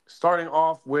 Starting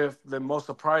off with the most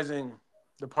surprising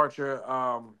departure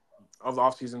of the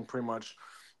offseason, pretty much.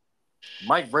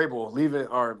 Mike Vrabel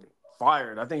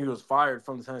fired. I think he was fired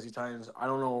from the Tennessee Titans. I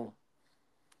don't know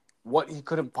what he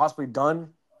could have possibly done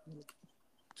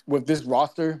with this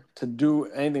roster to do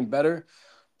anything better.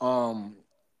 I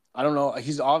don't know.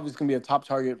 He's obviously going to be a top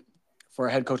target for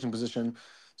a head coaching position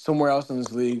somewhere else in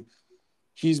this league.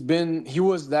 He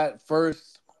was that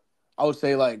first, I would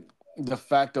say, de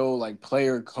facto,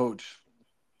 player coach,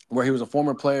 where he was a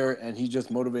former player and he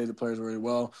just motivated the players really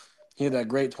well. He had that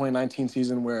great 2019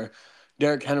 season where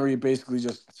Derrick Henry basically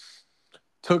just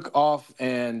took off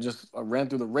and just ran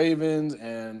through the Ravens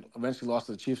and eventually lost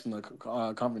to the Chiefs in the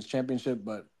conference championship.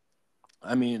 But,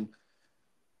 I mean,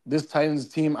 this Titans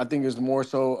team, I think, is more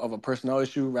so of a personnel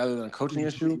issue rather than a coaching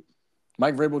issue.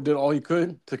 Mike Vrabel did all he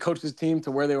could to coach his team to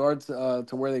where they are to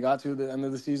where they got to the end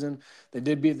of the season. They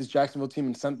did beat this Jacksonville team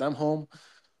and sent them home.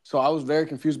 So I was very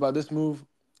confused by this move.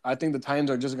 I think the Titans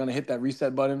are just going to hit that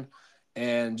reset button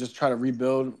and just try to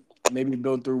rebuild, maybe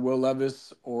build through Will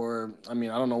Levis I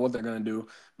don't know what they're going to do.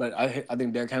 But I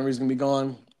think Derrick Henry's going to be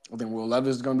gone. I think Will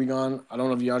Levis is going to be gone. I don't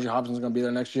know if DeAndre Hopkins is going to be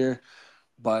there next year.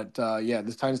 But,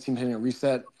 this Titans team hitting a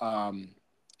reset.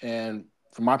 And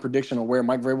for my prediction of where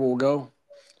Mike Vrabel will go,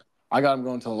 I got him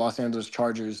going to the Los Angeles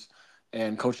Chargers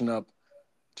and coaching up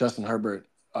Justin Herbert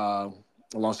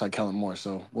alongside Kellen Moore.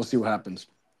 So we'll see what happens.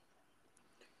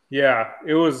 Yeah,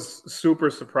 it was super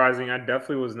surprising. I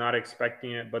definitely was not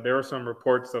expecting it, but there were some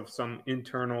reports of some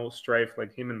internal strife,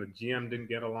 like him and the GM didn't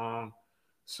get along.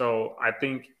 So I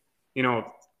think,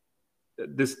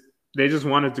 they just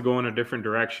wanted to go in a different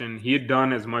direction. He had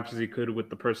done as much as he could with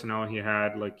the personnel he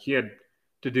had. Like, he had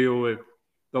to deal with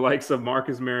the likes of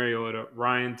Marcus Mariota,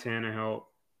 Ryan Tannehill,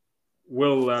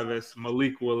 Will Levis,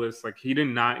 Malik Willis. Like, he did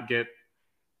not get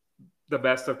the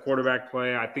best of quarterback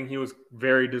play. I think he was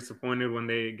very disappointed when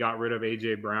they got rid of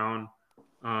A.J. Brown.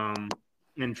 And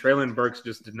Treylon Burks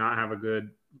just did not have a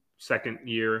good second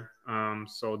year.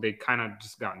 So they kind of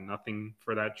just got nothing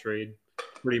for that trade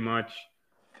pretty much.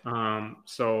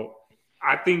 So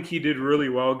I think he did really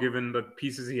well given the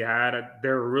pieces he had.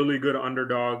 They're really good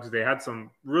underdogs. They had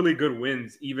some really good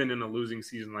wins even in a losing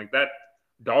season. Like, that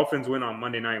Dolphins win on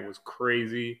Monday night was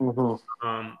crazy.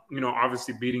 Mm-hmm.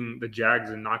 Obviously beating the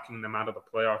Jags and knocking them out of the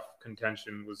playoff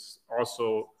contention was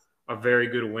also a very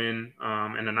good win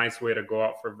and a nice way to go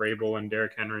out for Vrabel and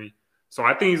Derrick Henry. So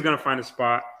I think he's going to find a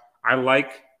spot. I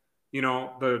like,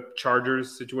 the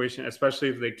Chargers situation, especially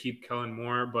if they keep Kellen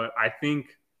Moore, but I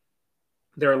think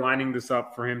they're lining this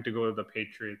up for him to go to the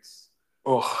Patriots.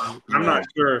 Oh, I'm No.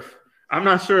 I'm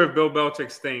not sure if Bill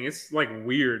Belichick's staying. It's like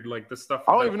weird, like the stuff.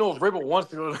 I don't even know if Vrabel wants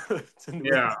to go to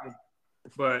New Yeah, England.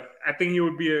 but I think he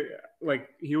would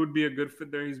be a good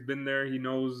fit there. He's been there. He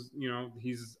knows,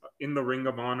 he's in the Ring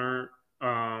of Honor.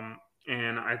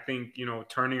 And I think,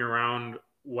 turning around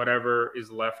whatever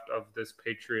is left of this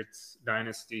Patriots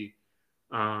dynasty,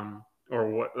 or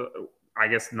what, I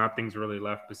guess nothing's really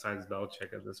left besides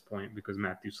Belichick at this point because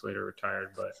Matthew Slater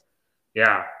retired. But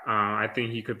yeah, I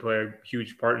think he could play a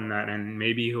huge part in that, and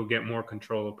maybe he'll get more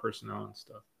control of personnel and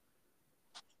stuff.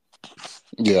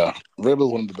 Yeah,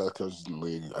 Vrabel's one of the best coaches in the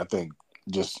league. I think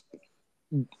just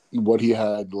what he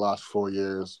had the last 4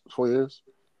 years. 4 years?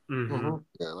 Mm-hmm.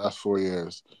 Yeah, last 4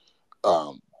 years.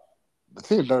 Um, the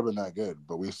team's never been that good,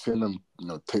 but we've seen them,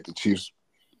 take the Chiefs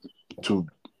to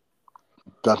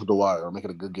down to the wire or make it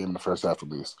a good game in the first half at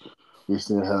least. We've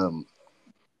seen him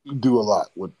do a lot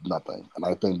with nothing, and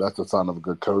I think that's a sign of a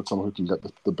good coach, someone who can get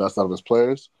the best out of his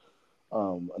players.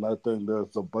 And I think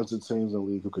there's a bunch of teams in the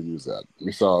league who could use that.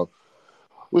 We saw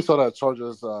that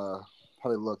Chargers how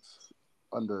they looked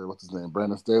under what's his name,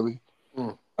 Brandon Staley.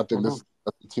 I think that's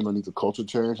a team that needs a culture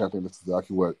change. I think that's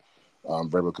exactly what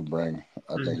Vrabel can bring.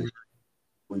 I think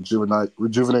rejuvenate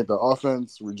the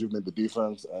offense, rejuvenate the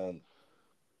defense, and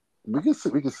we can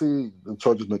see the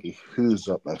Chargers make a huge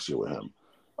jump next year with him.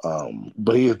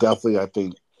 But he is definitely, I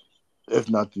think, if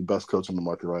not the best coach on the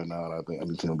market right now, and I think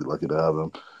every team will be lucky to have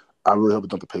him. I really hope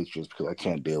it's not the Patriots because I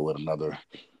can't deal with another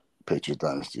Patriots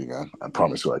dynasty again. I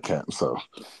promise you I can't. So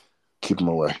keep him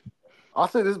away. I'll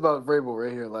say this about Vrabel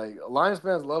right here. Like, Lions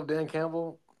fans love Dan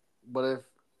Campbell, but if,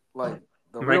 like,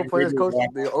 the Mike real players Vrabel coach,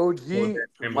 walked the for OG,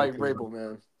 Dan Mike Campbell. Vrabel,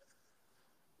 man.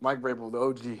 Mike Vrabel, the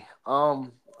OG.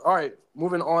 All right,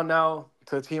 moving on now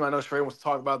to a team I know Shrey wants to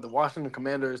talk about, the Washington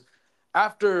Commanders.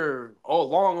 After,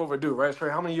 long overdue, right,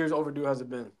 Shrey? How many years overdue has it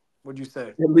been? Would you say?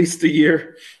 At least a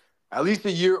year. At least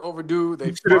a year overdue. He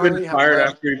They should have been finally have fired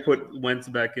left. after he put Wentz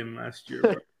back in last year,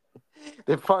 bro.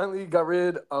 They finally got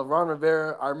rid of Ron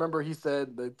Rivera. I remember he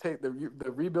said the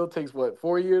rebuild takes what,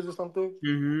 4 years or something.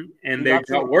 And He they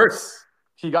got worse.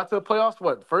 He got to the playoffs.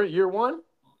 What, for year one?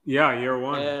 Yeah, year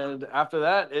one. And after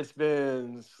that, it's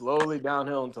been slowly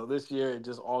downhill until this year. It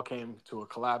just all came to a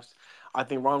collapse. I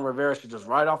think Ron Rivera should just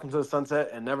ride off into the sunset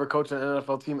and never coach an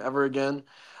NFL team ever again.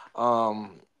 I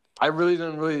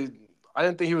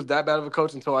didn't think he was that bad of a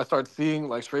coach until I started seeing,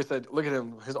 like Shrey said, look at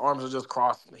him. His arms are just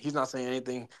crossed. He's not saying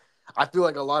anything. I feel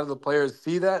like a lot of the players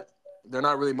see that. They're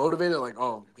not really motivated. Like,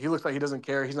 oh, he looks like he doesn't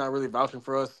care. He's not really vouching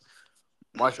for us.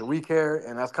 Why should we care?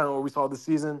 And that's kind of what we saw this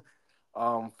season.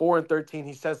 4-13.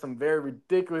 He said some very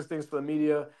ridiculous things to the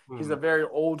media. He's a very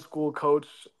old school coach,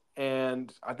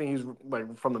 and I think he's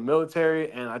like from the military.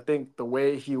 And I think the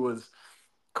way he was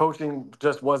coaching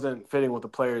just wasn't fitting with the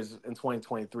players in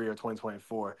 2023 or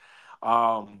 2024.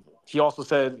 He also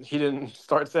said he didn't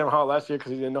start Sam Howell last year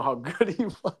because he didn't know how good he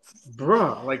was.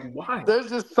 Bruh, like why? There's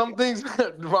just some things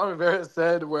that Ron Rivera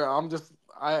said where I'm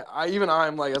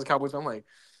like, as a Cowboys, I'm like,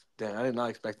 damn, I did not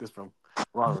expect this from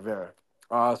Ron Rivera.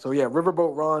 So yeah,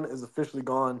 Riverboat Ron is officially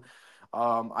gone.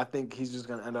 I think he's just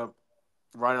gonna end up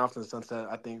riding off to the sunset.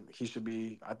 I think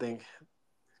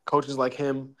coaches like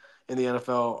him in the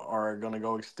NFL are gonna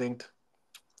go extinct.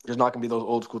 There's not gonna be those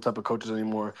old school type of coaches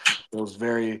anymore. Those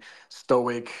very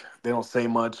stoic. They don't say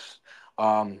much.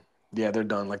 Yeah, they're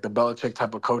done. Like the Belichick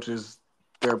type of coaches,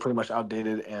 they're pretty much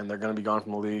outdated and they're gonna be gone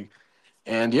from the league.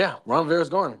 And yeah, Ron Rivera's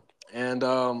gone. And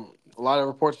a lot of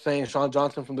reports saying Sean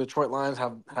Johnson from the Detroit Lions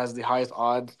has the highest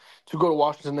odds to go to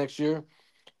Washington next year.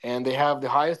 And they have the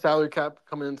highest salary cap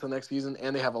coming into next season,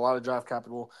 and they have a lot of draft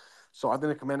capital. So I think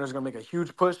the Commanders are going to make a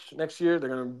huge push next year. They're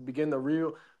going to begin the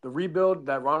rebuild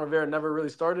that Ron Rivera never really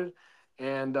started.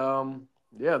 And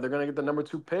yeah, they're going to get the number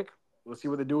 2 pick. We'll see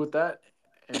what they do with that,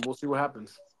 and we'll see what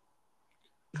happens.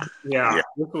 Yeah.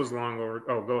 This was long over.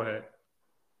 Oh, go ahead.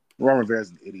 Ron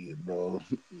Rivera's an idiot, bro.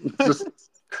 Just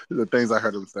the things I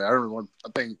heard him say. I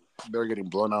think they were getting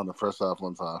blown out in the first half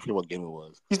one time. I forget what game it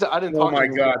was. He said, I didn't Oh talk my to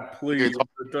him. God, please.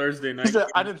 The Thursday night. He said,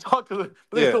 I didn't talk to them.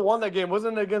 But they still won that game.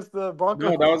 Wasn't it against the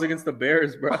Broncos? No, that was against the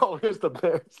Bears, bro. Oh, here's the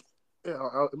Bears.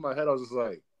 Yeah, in my head, I was just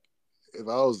like, if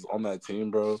I was on that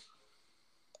team, bro,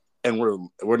 and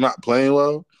we're not playing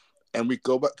well, and we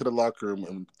go back to the locker room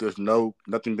and there's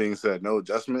nothing being said, no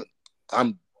adjustment,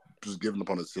 I'm just giving up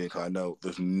on the team because I know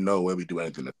there's no way we do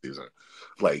anything this season.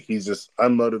 Like, he's just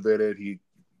unmotivated. He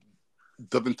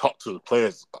doesn't talk to the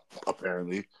players,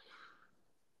 apparently.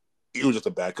 He was just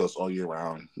a bad coach all year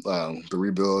round. The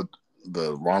rebuild,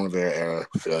 the Ron Rivera era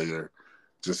failure,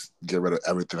 just get rid of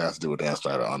everything that has to do with Dan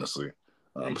Snyder, honestly.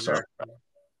 Exactly.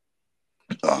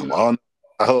 I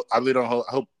I really don't hope.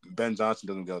 I hope Ben Johnson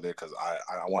doesn't go there because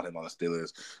I want him on the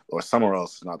Steelers or somewhere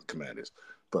else, not the Commanders.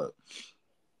 But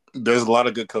there's a lot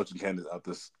of good coaching candidates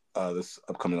out this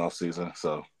upcoming offseason.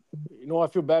 So You know, I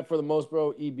feel bad for the most,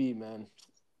 bro. EB, man.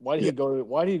 Why did yeah, he go to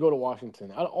Why did he go to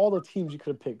Washington? Out of all the teams you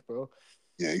could have picked, bro.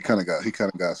 yeah, he kind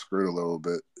of got screwed a little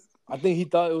bit. I think he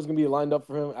thought it was gonna be lined up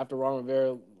for him after Ron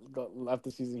Rivera left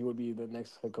the season. He would be the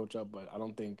next head coach up, but I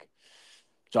don't think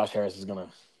Josh Harris is gonna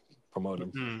promote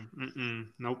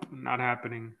him. Nope, not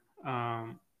happening.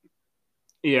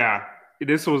 Yeah,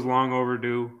 this was long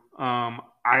overdue.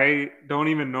 I don't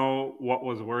even know what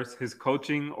was worse, his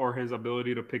coaching or his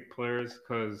ability to pick players,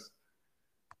 because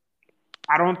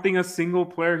I don't think a single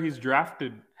player he's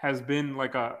drafted has been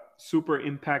like a super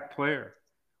impact player.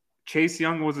 Chase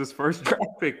Young was his first draft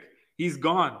pick. He's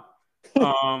gone.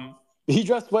 He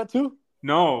dressed Sweat too.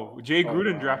 No, Jay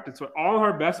Gruden wow. drafted. So all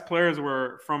our best players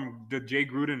were from the Jay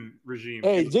Gruden regime.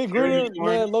 Hey, It was Jay Terry Gruden, McLaurin.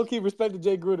 man, low key respected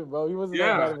Jay Gruden, bro. He wasn't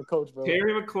that bad of a coach, bro.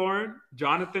 Terry McLaurin,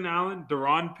 Jonathan Allen,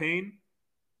 Deron Payne,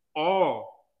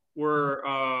 all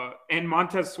were and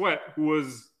Montez Sweat, who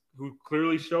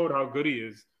clearly showed how good he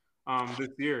is this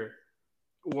year,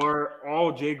 were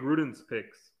all Jay Gruden's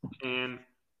picks. And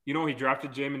he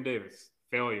drafted Jamin Davis.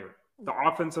 Failure. The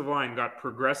offensive line got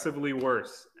progressively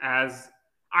worse as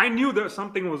I knew that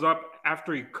something was up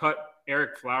after he cut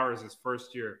Eric Flowers his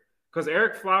first year, because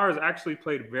Eric Flowers actually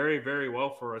played very, very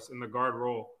well for us in the guard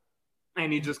role,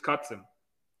 and he just cuts him.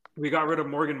 We got rid of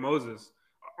Morgan Moses.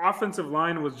 Offensive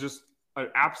line was just an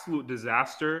absolute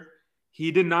disaster.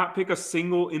 He did not pick a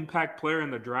single impact player in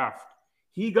the draft.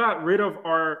 He got rid of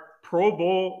our Pro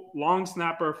Bowl long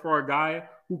snapper for a guy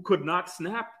who could not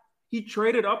snap. He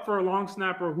traded up for a long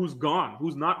snapper who's gone,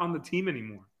 who's not on the team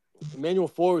anymore. Emmanuel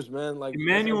Forbes, man, like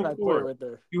Emmanuel Forbes, right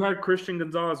there. You had Christian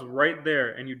Gonzalez right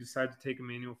there, and you decided to take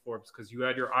Emmanuel Forbes because you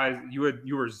had your eyes,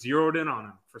 you were zeroed in on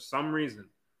him for some reason,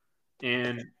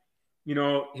 and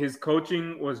his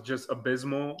coaching was just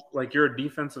abysmal. Like, you're a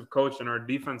defensive coach, and our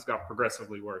defense got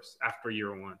progressively worse after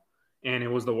year one, and it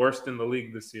was the worst in the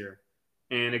league this year,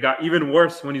 and it got even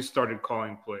worse when you started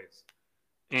calling plays.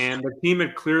 And the team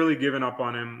had clearly given up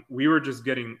on him. We were just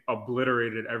getting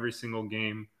obliterated every single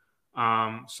game.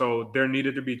 So there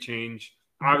needed to be change.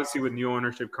 Obviously, with new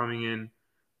ownership coming in,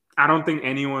 I don't think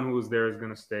anyone who was there is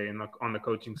going to stay on the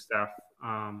coaching staff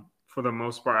for the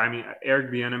most part. I mean,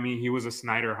 Eric Bieniemy, he was a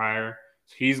Snyder hire.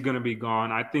 So he's going to be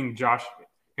gone. I think Josh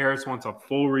Harris wants a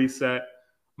full reset.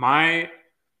 My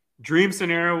dream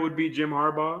scenario would be Jim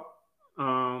Harbaugh,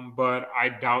 but I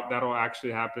doubt that'll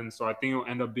actually happen. So I think it'll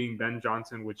end up being Ben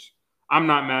Johnson, which I'm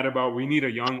not mad about. We need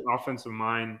a young offensive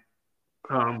mind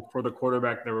for the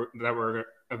quarterback that we're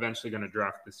eventually going to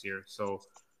draft this year. So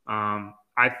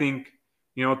I think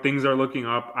things are looking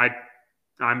up.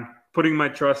 I'm putting my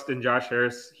trust in Josh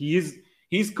Harris. He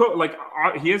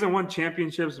hasn't won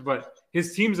championships, but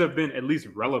his teams have been at least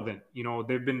relevant.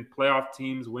 They've been playoff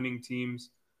teams, winning teams.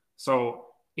 So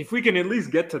if we can at least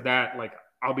get to that, like,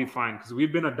 I'll be fine, because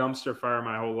we've been a dumpster fire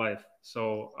my whole life.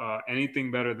 So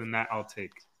anything better than that, I'll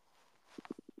take.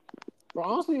 But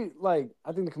honestly, like,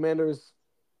 I think the Commanders,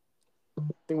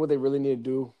 what they really need to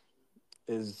do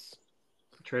is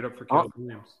trade up for Caleb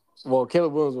Williams. Well,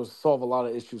 Caleb Williams will solve a lot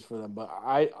of issues for them, but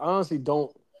I honestly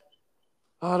don't.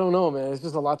 I don't know, man. It's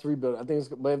just a lot to rebuild. I think,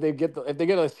 but if they get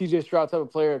a CJ Stroud type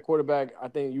of player at quarterback, I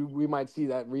think we might see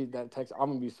that text. I'm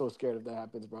gonna be so scared if that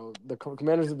happens, bro. The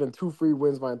Commanders have been 2 free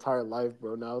wins my entire life,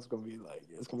 bro. Now it's gonna be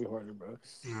harder, bro.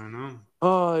 I know.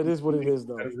 Oh, it is what it is,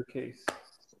 though. That is the case.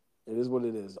 It is what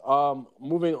it is.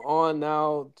 Moving on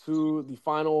now to the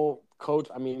final coach.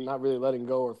 I mean, not really letting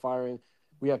go or firing.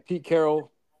 We have Pete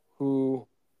Carroll, who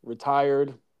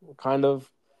retired, kind of.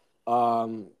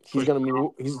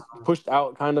 He's pushed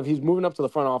out, kind of. He's moving up to the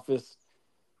front office.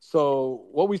 So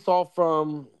what we saw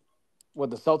from what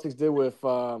the Celtics did with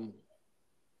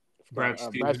Brad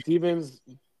Stevens,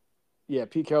 yeah,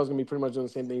 Pete Carroll's gonna be pretty much doing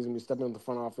the same thing. He's gonna be stepping into the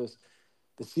front office.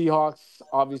 The Seahawks,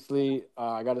 obviously,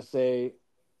 I gotta say,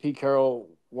 Pete Carroll,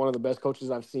 one of the best coaches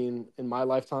I've seen in my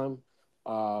lifetime.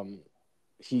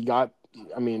 He got,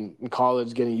 in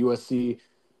college, getting USC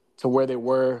to where they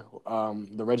were,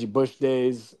 the Reggie Bush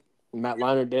days, Matt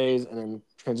Leinart days, and then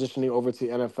transitioning over to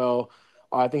the NFL.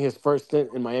 I think his first stint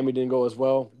in Miami didn't go as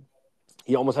well.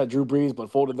 He almost had Drew Brees, but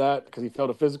folded that because he failed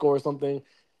a physical or something.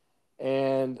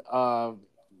 And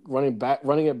running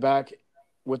it back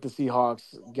with the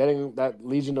Seahawks, getting that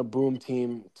Legion of Boom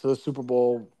team to the Super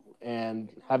Bowl and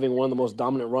having one of the most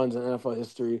dominant runs in NFL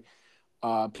history.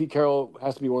 Pete Carroll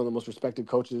has to be one of the most respected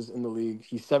coaches in the league.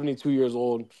 He's 72 years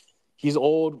old. He's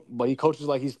old, but he coaches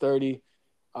like he's 30.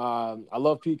 I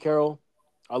love Pete Carroll.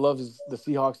 I love the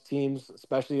Seahawks teams,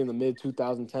 especially in the mid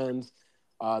 2010s.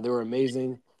 They were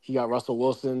amazing. He got Russell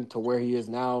Wilson to where he is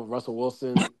now. Russell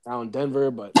Wilson now in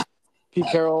Denver, but Pete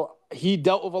Carroll, he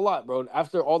dealt with a lot, bro.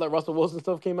 After all that Russell Wilson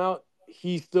stuff came out,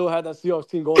 he still had that Seahawks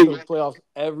team going to the playoffs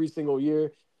every single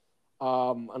year.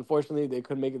 Unfortunately, they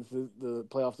couldn't make it to the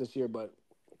playoffs this year, but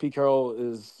Pete Carroll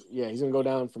he's going to go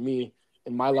down for me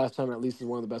in my lifetime, at least, as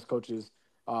one of the best coaches.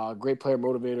 Great player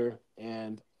motivator.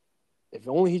 And if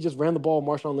only he just ran the ball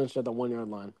Marshawn Lynch at the 1 yard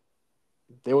line,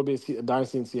 they would be a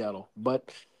dynasty in Seattle.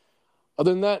 But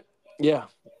other than that, yeah,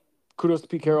 kudos to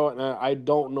Pete Carroll. And I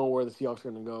don't know where the Seahawks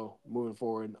are going to go moving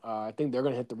forward. I think they're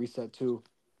going to hit the reset too.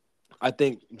 I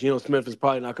think Geno Smith is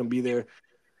probably not going to be there.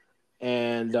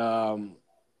 And, I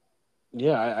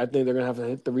think they're going to have to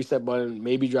hit the reset button,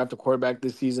 maybe draft a quarterback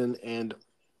this season, and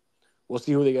we'll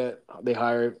see who they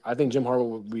hire. I think Jim Harbaugh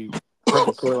would be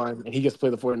perfect storyline, and he gets to play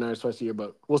the 49ers twice a year,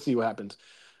 but we'll see what happens.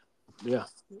 Yeah.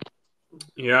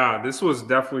 Yeah, this was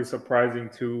definitely surprising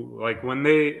too. Like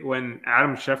when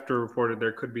Adam Schefter reported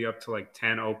there could be up to like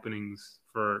 10 openings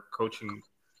for coaching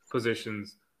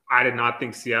positions, I did not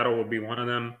think Seattle would be one of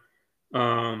them.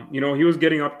 He was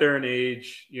getting up there in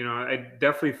age. I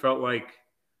definitely felt like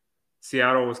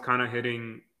Seattle was kind of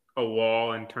hitting a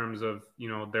wall in terms of,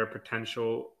 their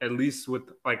potential, at least with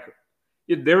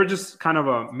they were just kind of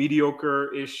a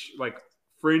mediocre-ish, like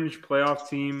fringe playoff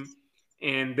team.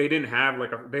 And they didn't have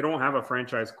they don't have a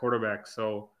franchise quarterback.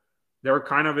 So they were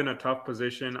kind of in a tough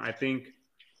position. I think,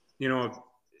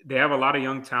 they have a lot of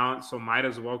young talent. So might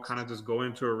as well kind of just go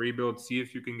into a rebuild, see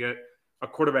if you can get a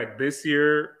quarterback this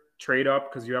year, trade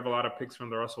up because you have a lot of picks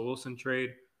from the Russell Wilson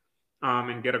trade.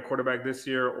 And get a quarterback this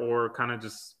year, or kind of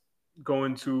just go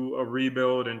into a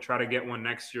rebuild and try to get one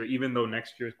next year, even though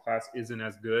next year's class isn't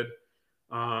as good.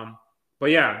 But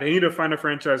yeah, they need to find a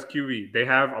franchise QB. They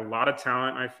have a lot of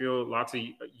talent. I feel lots of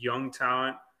young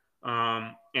talent.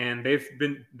 And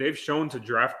they've shown to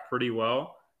draft pretty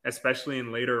well, especially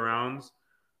in later rounds.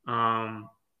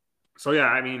 So yeah,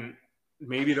 I mean,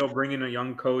 maybe they'll bring in a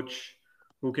young coach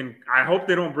who can, I hope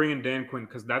they don't bring in Dan Quinn,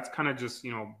 because that's kind of just,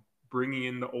 bringing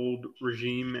in the old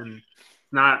regime, and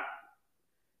not,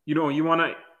 you want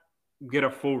to get a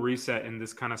full reset in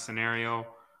this kind of scenario.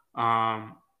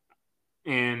 And,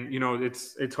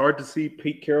 it's hard to see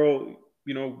Pete Carroll,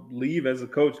 leave as a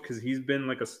coach, because he's been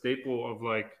like a staple of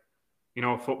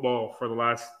football for the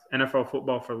last NFL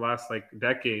football for the last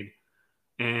decade.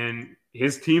 And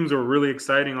his teams are really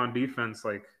exciting on defense.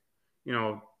 The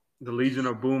Legion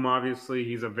of Boom, obviously,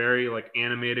 he's a very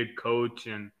animated coach,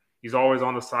 and he's always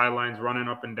on the sidelines running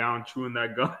up and down, chewing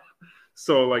that gum.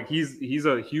 So he's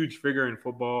a huge figure in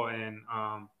football. And,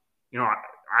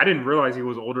 I didn't realize he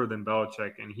was older than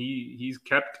Belichick, and he's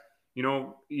kept,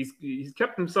 he's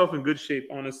kept himself in good shape,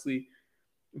 honestly.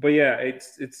 But yeah,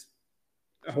 it's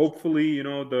hopefully,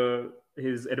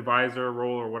 his advisor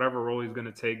role or whatever role he's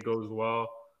going to take goes well.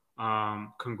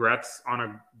 Congrats on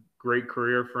a great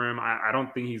career for him. I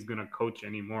don't think he's going to coach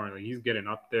anymore. He's getting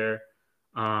up there.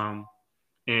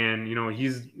 And,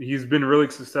 he's been really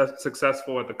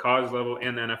successful at the college level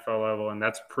and the NFL level, and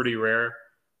that's pretty rare.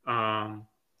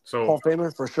 So Hall of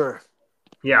Famer for sure.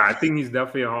 Yeah, I think he's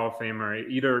definitely a Hall of Famer,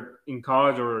 either in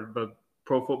college or the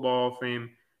Pro Football Hall of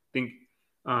Fame. I think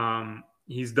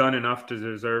he's done enough to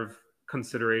deserve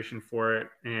consideration for it.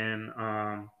 And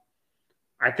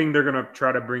I think they're going to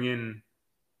try to bring in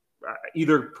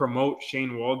either promote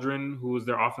Shane Waldron, who was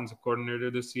their offensive coordinator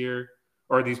this year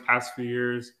or these past few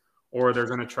years, or they're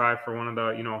going to try for one of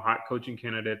the, hot coaching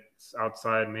candidates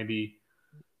outside, maybe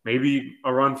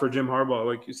a run for Jim Harbaugh,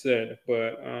 like you said.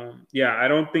 But, I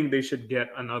don't think they should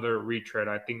get another retread.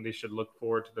 I think they should look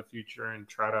forward to the future and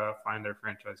try to find their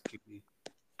franchise QB.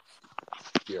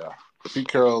 Yeah. Pete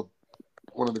Carroll,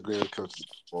 one of the greatest coaches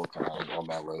of all time on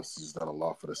that list. He's done a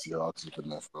lot for the Seahawks. He's been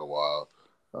there for a while.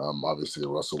 Obviously, the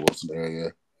Russell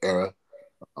Wilson era.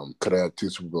 Could have had 2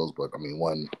 Super Bowls, but,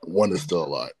 one is still a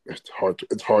lot. It's hard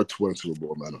to win a Super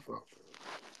Bowl in the NFL.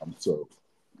 So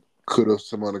kudos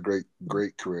to him on a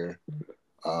great career.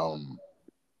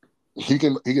 He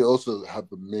can also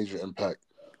have a major impact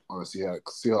on the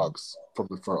Seahawks from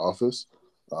the front office.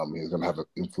 He's going to have an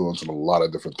influence on a lot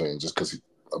of different things just because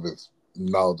of his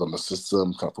knowledge on the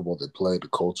system, kind of football they play, the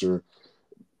culture,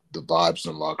 the vibes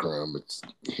in the locker room.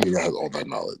 He has all that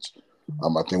knowledge.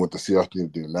 I think what the Seahawks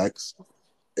need to do next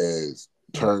is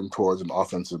turn towards an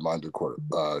offensive-minded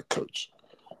coach.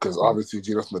 Because obviously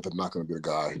Geno Smith is not going to be the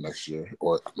guy next year.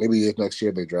 Or maybe if next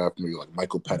year they draft maybe like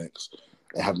Michael Penix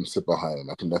and have him sit behind him.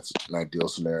 I think that's an ideal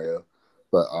scenario.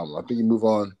 But I think you move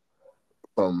on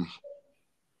from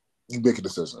 – you make a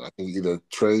decision. I think you either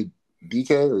trade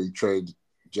DK or you trade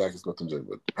Jack is nothing Jay,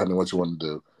 but depending on what you want to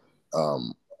do.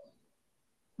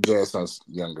 JSN's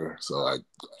younger, so I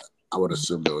would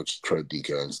assume they would trade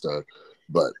DK instead.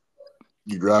 But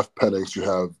you draft Penix, you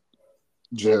have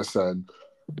JSN,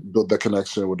 build that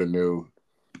connection with a new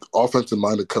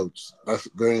offensive-minded coach. That's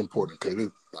very important. Because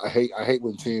I hate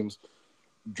when teams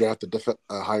draft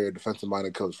a higher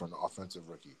defensive-minded coach for an offensive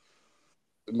rookie.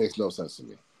 It makes no sense to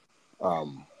me.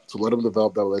 So let him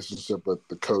develop that relationship with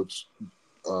the coach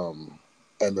and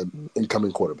the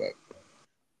incoming quarterback.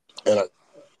 And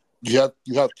you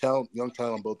have talent, young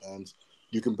talent on both ends.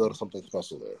 You can build something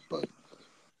special there. But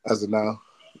as of now,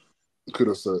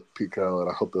 kudos to Pete Carroll, and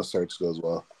I hope the search goes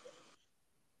well.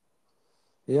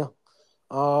 Yeah.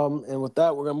 And with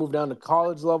that, we're going to move down to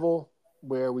college level,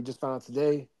 where we just found out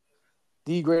today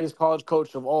the greatest college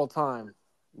coach of all time,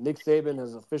 Nick Saban,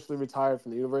 has officially retired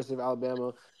from the University of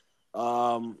Alabama.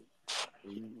 Not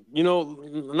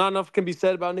enough can be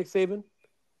said about Nick Saban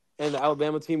and the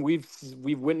Alabama team. We've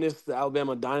witnessed the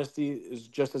Alabama dynasty is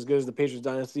just as good as the Patriots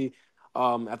dynasty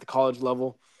at the college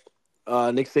level.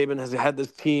 Nick Saban has had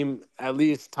this team at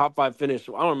least top 5 finish.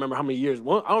 I don't remember how many years. I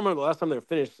don't remember the last time they were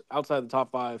finished outside the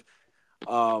top 5.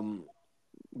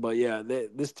 But yeah,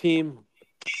 this team,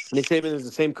 Nick Saban is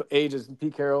the same age as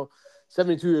Pete Carroll,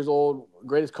 72 years old,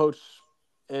 greatest coach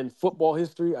in football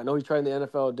history. I know he tried in the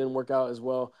NFL, it didn't work out as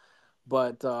well.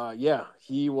 But yeah,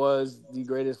 he was the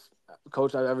greatest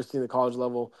coach I've ever seen at the college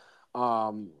level.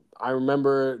 I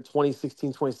remember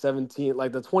 2016, 2017,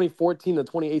 like the 2014 to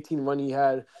 2018 run he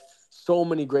had, so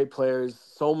many great players,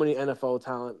 so many NFL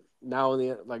talent. Now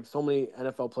so many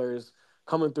NFL players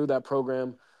coming through that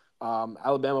program.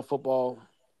 Alabama football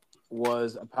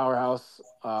was a powerhouse.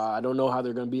 I don't know how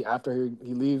they're going to be after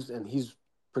he leaves, and he's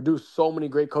produced so many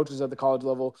great coaches at the college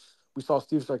level. We saw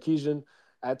Steve Sarkisian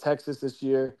at Texas this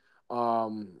year.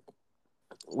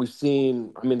 We've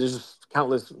seen, there's just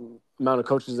countless amount of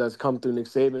coaches that's come through Nick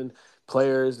Saban,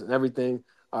 players and everything.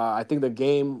 I think the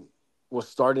game was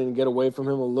starting to get away from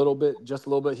him a little bit, just a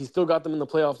little bit. He still got them in the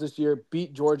playoffs this year,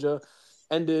 beat Georgia,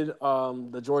 ended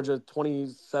the Georgia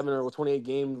 27 or 28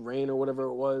 game reign or whatever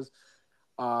it was.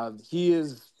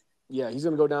 He's going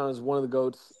to go down as one of the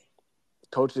GOATs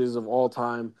coaches of all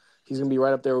time. He's going to be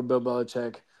right up there with Bill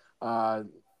Belichick.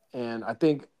 And I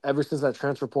think ever since that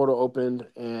transfer portal opened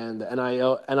and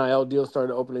the NIL deal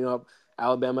started opening up,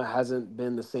 Alabama hasn't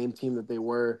been the same team that they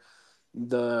were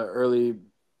the early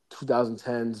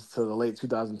 2010s to the late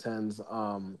 2010s,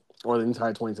 or the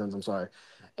entire 2010s, I'm sorry.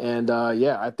 And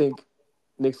I think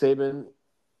Nick Saban,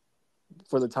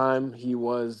 for the time, he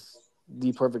was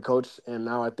the perfect coach, and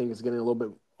now I think it's getting a little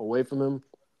bit away from him.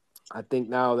 I think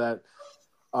now that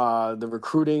the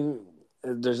recruiting,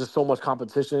 there's just so much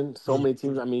competition, so many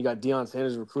teams. You got Deion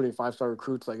Sanders recruiting 5-star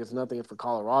recruits like it's nothing for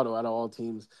Colorado out of all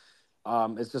teams.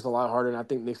 It's just a lot harder, and I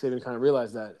think Nick Saban kind of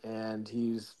realized that, and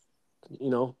he's,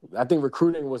 I think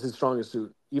recruiting was his strongest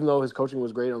suit. Even though his coaching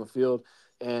was great on the field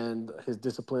and his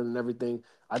discipline and everything,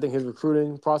 I think his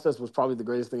recruiting process was probably the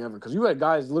greatest thing ever, because you had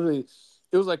guys literally,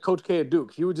 it was like Coach K at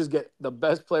Duke. He would just get the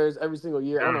best players every single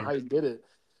year. I don't know how he did it.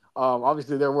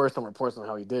 Obviously, there were some reports on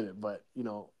how he did it, but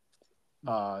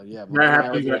But that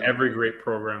happens at every great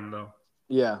program, though.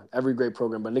 Yeah, every great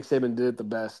program. But Nick Saban did it the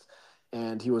best,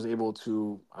 and he was able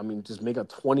to, just make a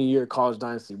 20-year college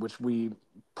dynasty, which we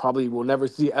probably will never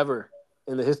see ever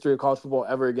in the history of college football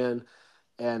ever again.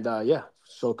 And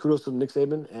so kudos to Nick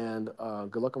Saban, and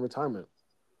good luck in retirement.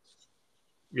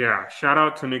 Yeah, shout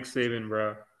out to Nick Saban,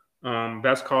 bro.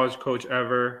 Best college coach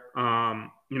ever.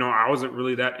 I wasn't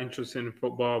really that interested in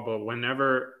football, but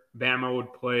whenever Bama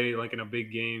would play like in a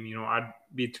big game, I'd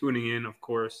be tuning in, of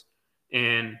course.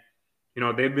 And,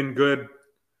 they've been good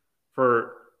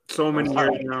for so many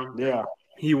years now. Yeah.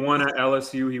 He won at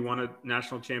LSU. He won a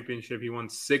national championship. He won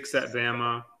 6 at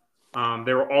Bama.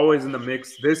 They were always in the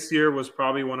mix. This year was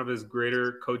probably one of his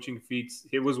greater coaching feats.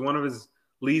 It was one of his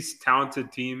least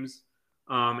talented teams.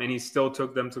 And he still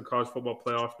took them to college football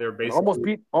playoff. They're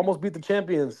basically almost beat the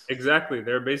champions. Exactly.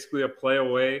 They're basically a play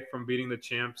away from beating the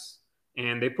champs,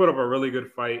 and they put up a really good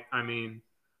fight. He's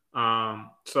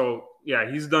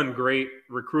done great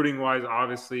recruiting wise.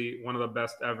 Obviously, one of the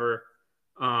best ever,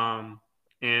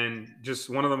 and just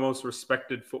one of the most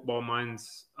respected football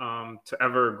minds to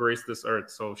ever grace this earth.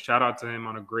 So shout out to him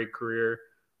on a great career.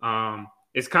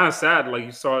 It's kind of sad,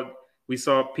 like we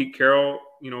saw Pete Carroll,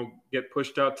 get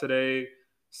pushed out today.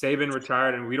 Saban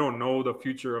retired, and we don't know the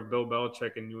future of Bill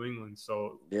Belichick in New England.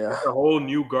 So there's a whole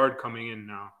new guard coming in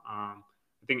now. I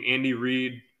think Andy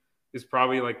Reid is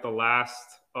probably like the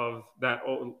last of that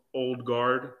old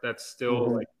guard that's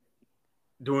still like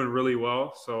doing really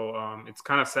well. So it's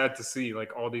kind of sad to see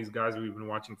like all these guys we've been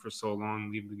watching for so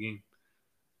long leave the game.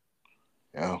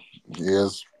 Yeah, he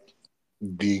is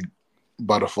the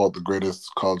by default the greatest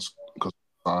college coach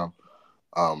of all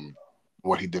time.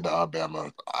 What he did to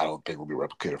Alabama, I don't think will be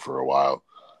replicated for a while.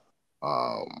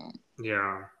 Um,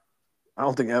 Yeah. I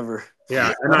don't think ever. Yeah,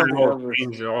 yeah, and I not don't think all ever.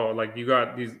 changed at all. Like you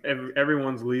got these,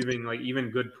 everyone's leaving. Like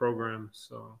even good programs.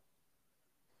 So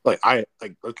let's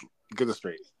get this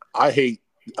straight. I hate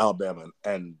Alabama,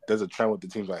 and there's a trend with the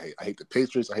teams I hate. I hate the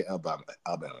Patriots. I hate Alabama.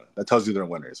 Alabama. That tells you they're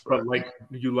winners, bro. but like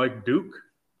you like Duke?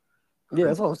 Yeah,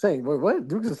 that's what I'm saying. Wait, what?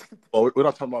 Duke is. Well, we're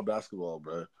not talking about basketball,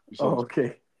 bro. Oh,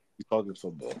 okay. We're talking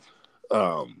football.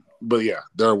 But yeah,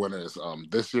 they're winners.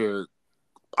 This year,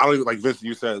 I don't even like Vince.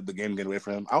 You said the game getting away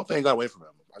from him. I don't think it got away from him.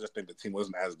 I just think the team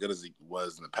wasn't as good as he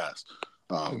was in the past.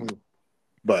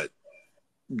 But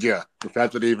yeah, the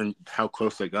fact that even how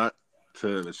close they got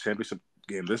to the championship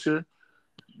game this year,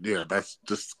 yeah, that's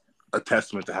just a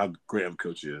testament to how great of a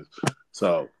coach he is.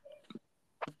 So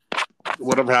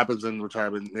whatever happens in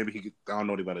retirement, maybe I don't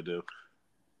know what he's about to do.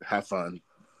 Have fun.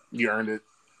 You earned it.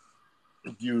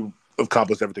 You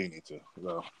accomplished everything you need to.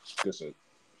 So good shit.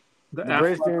 The The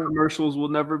greatest Aflac thing, commercials will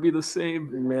never be the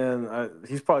same. man.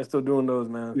 He's probably still doing those,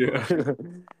 man. Yeah.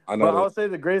 I know But I that. would say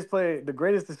the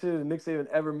greatest decision Nick Saban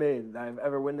ever made that I've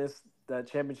ever witnessed, that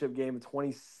championship game in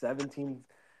 2017.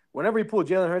 Whenever he pulled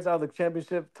Jalen Hurts out of the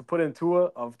championship to put in Tua,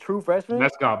 of true freshman,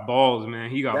 That's got balls, man.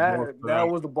 He got balls that for that that.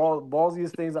 was the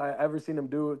ballsiest things I ever seen him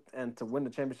do, and to win the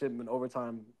championship in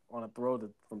overtime on a throw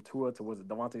from Tua to, was it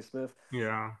Devontae Smith?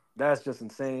 Yeah. That's just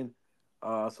insane.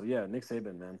 So yeah, Nick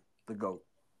Saban, man, the GOAT.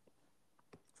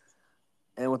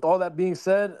 And with all that being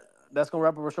said, that's gonna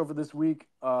wrap up our show for this week.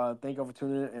 Thank y'all for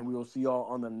tuning in, and we will see y'all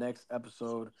on the next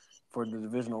episode for the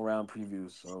divisional round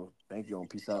previews. So thank you all.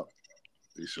 Peace out.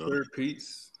 Be sure. Sure,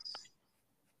 peace.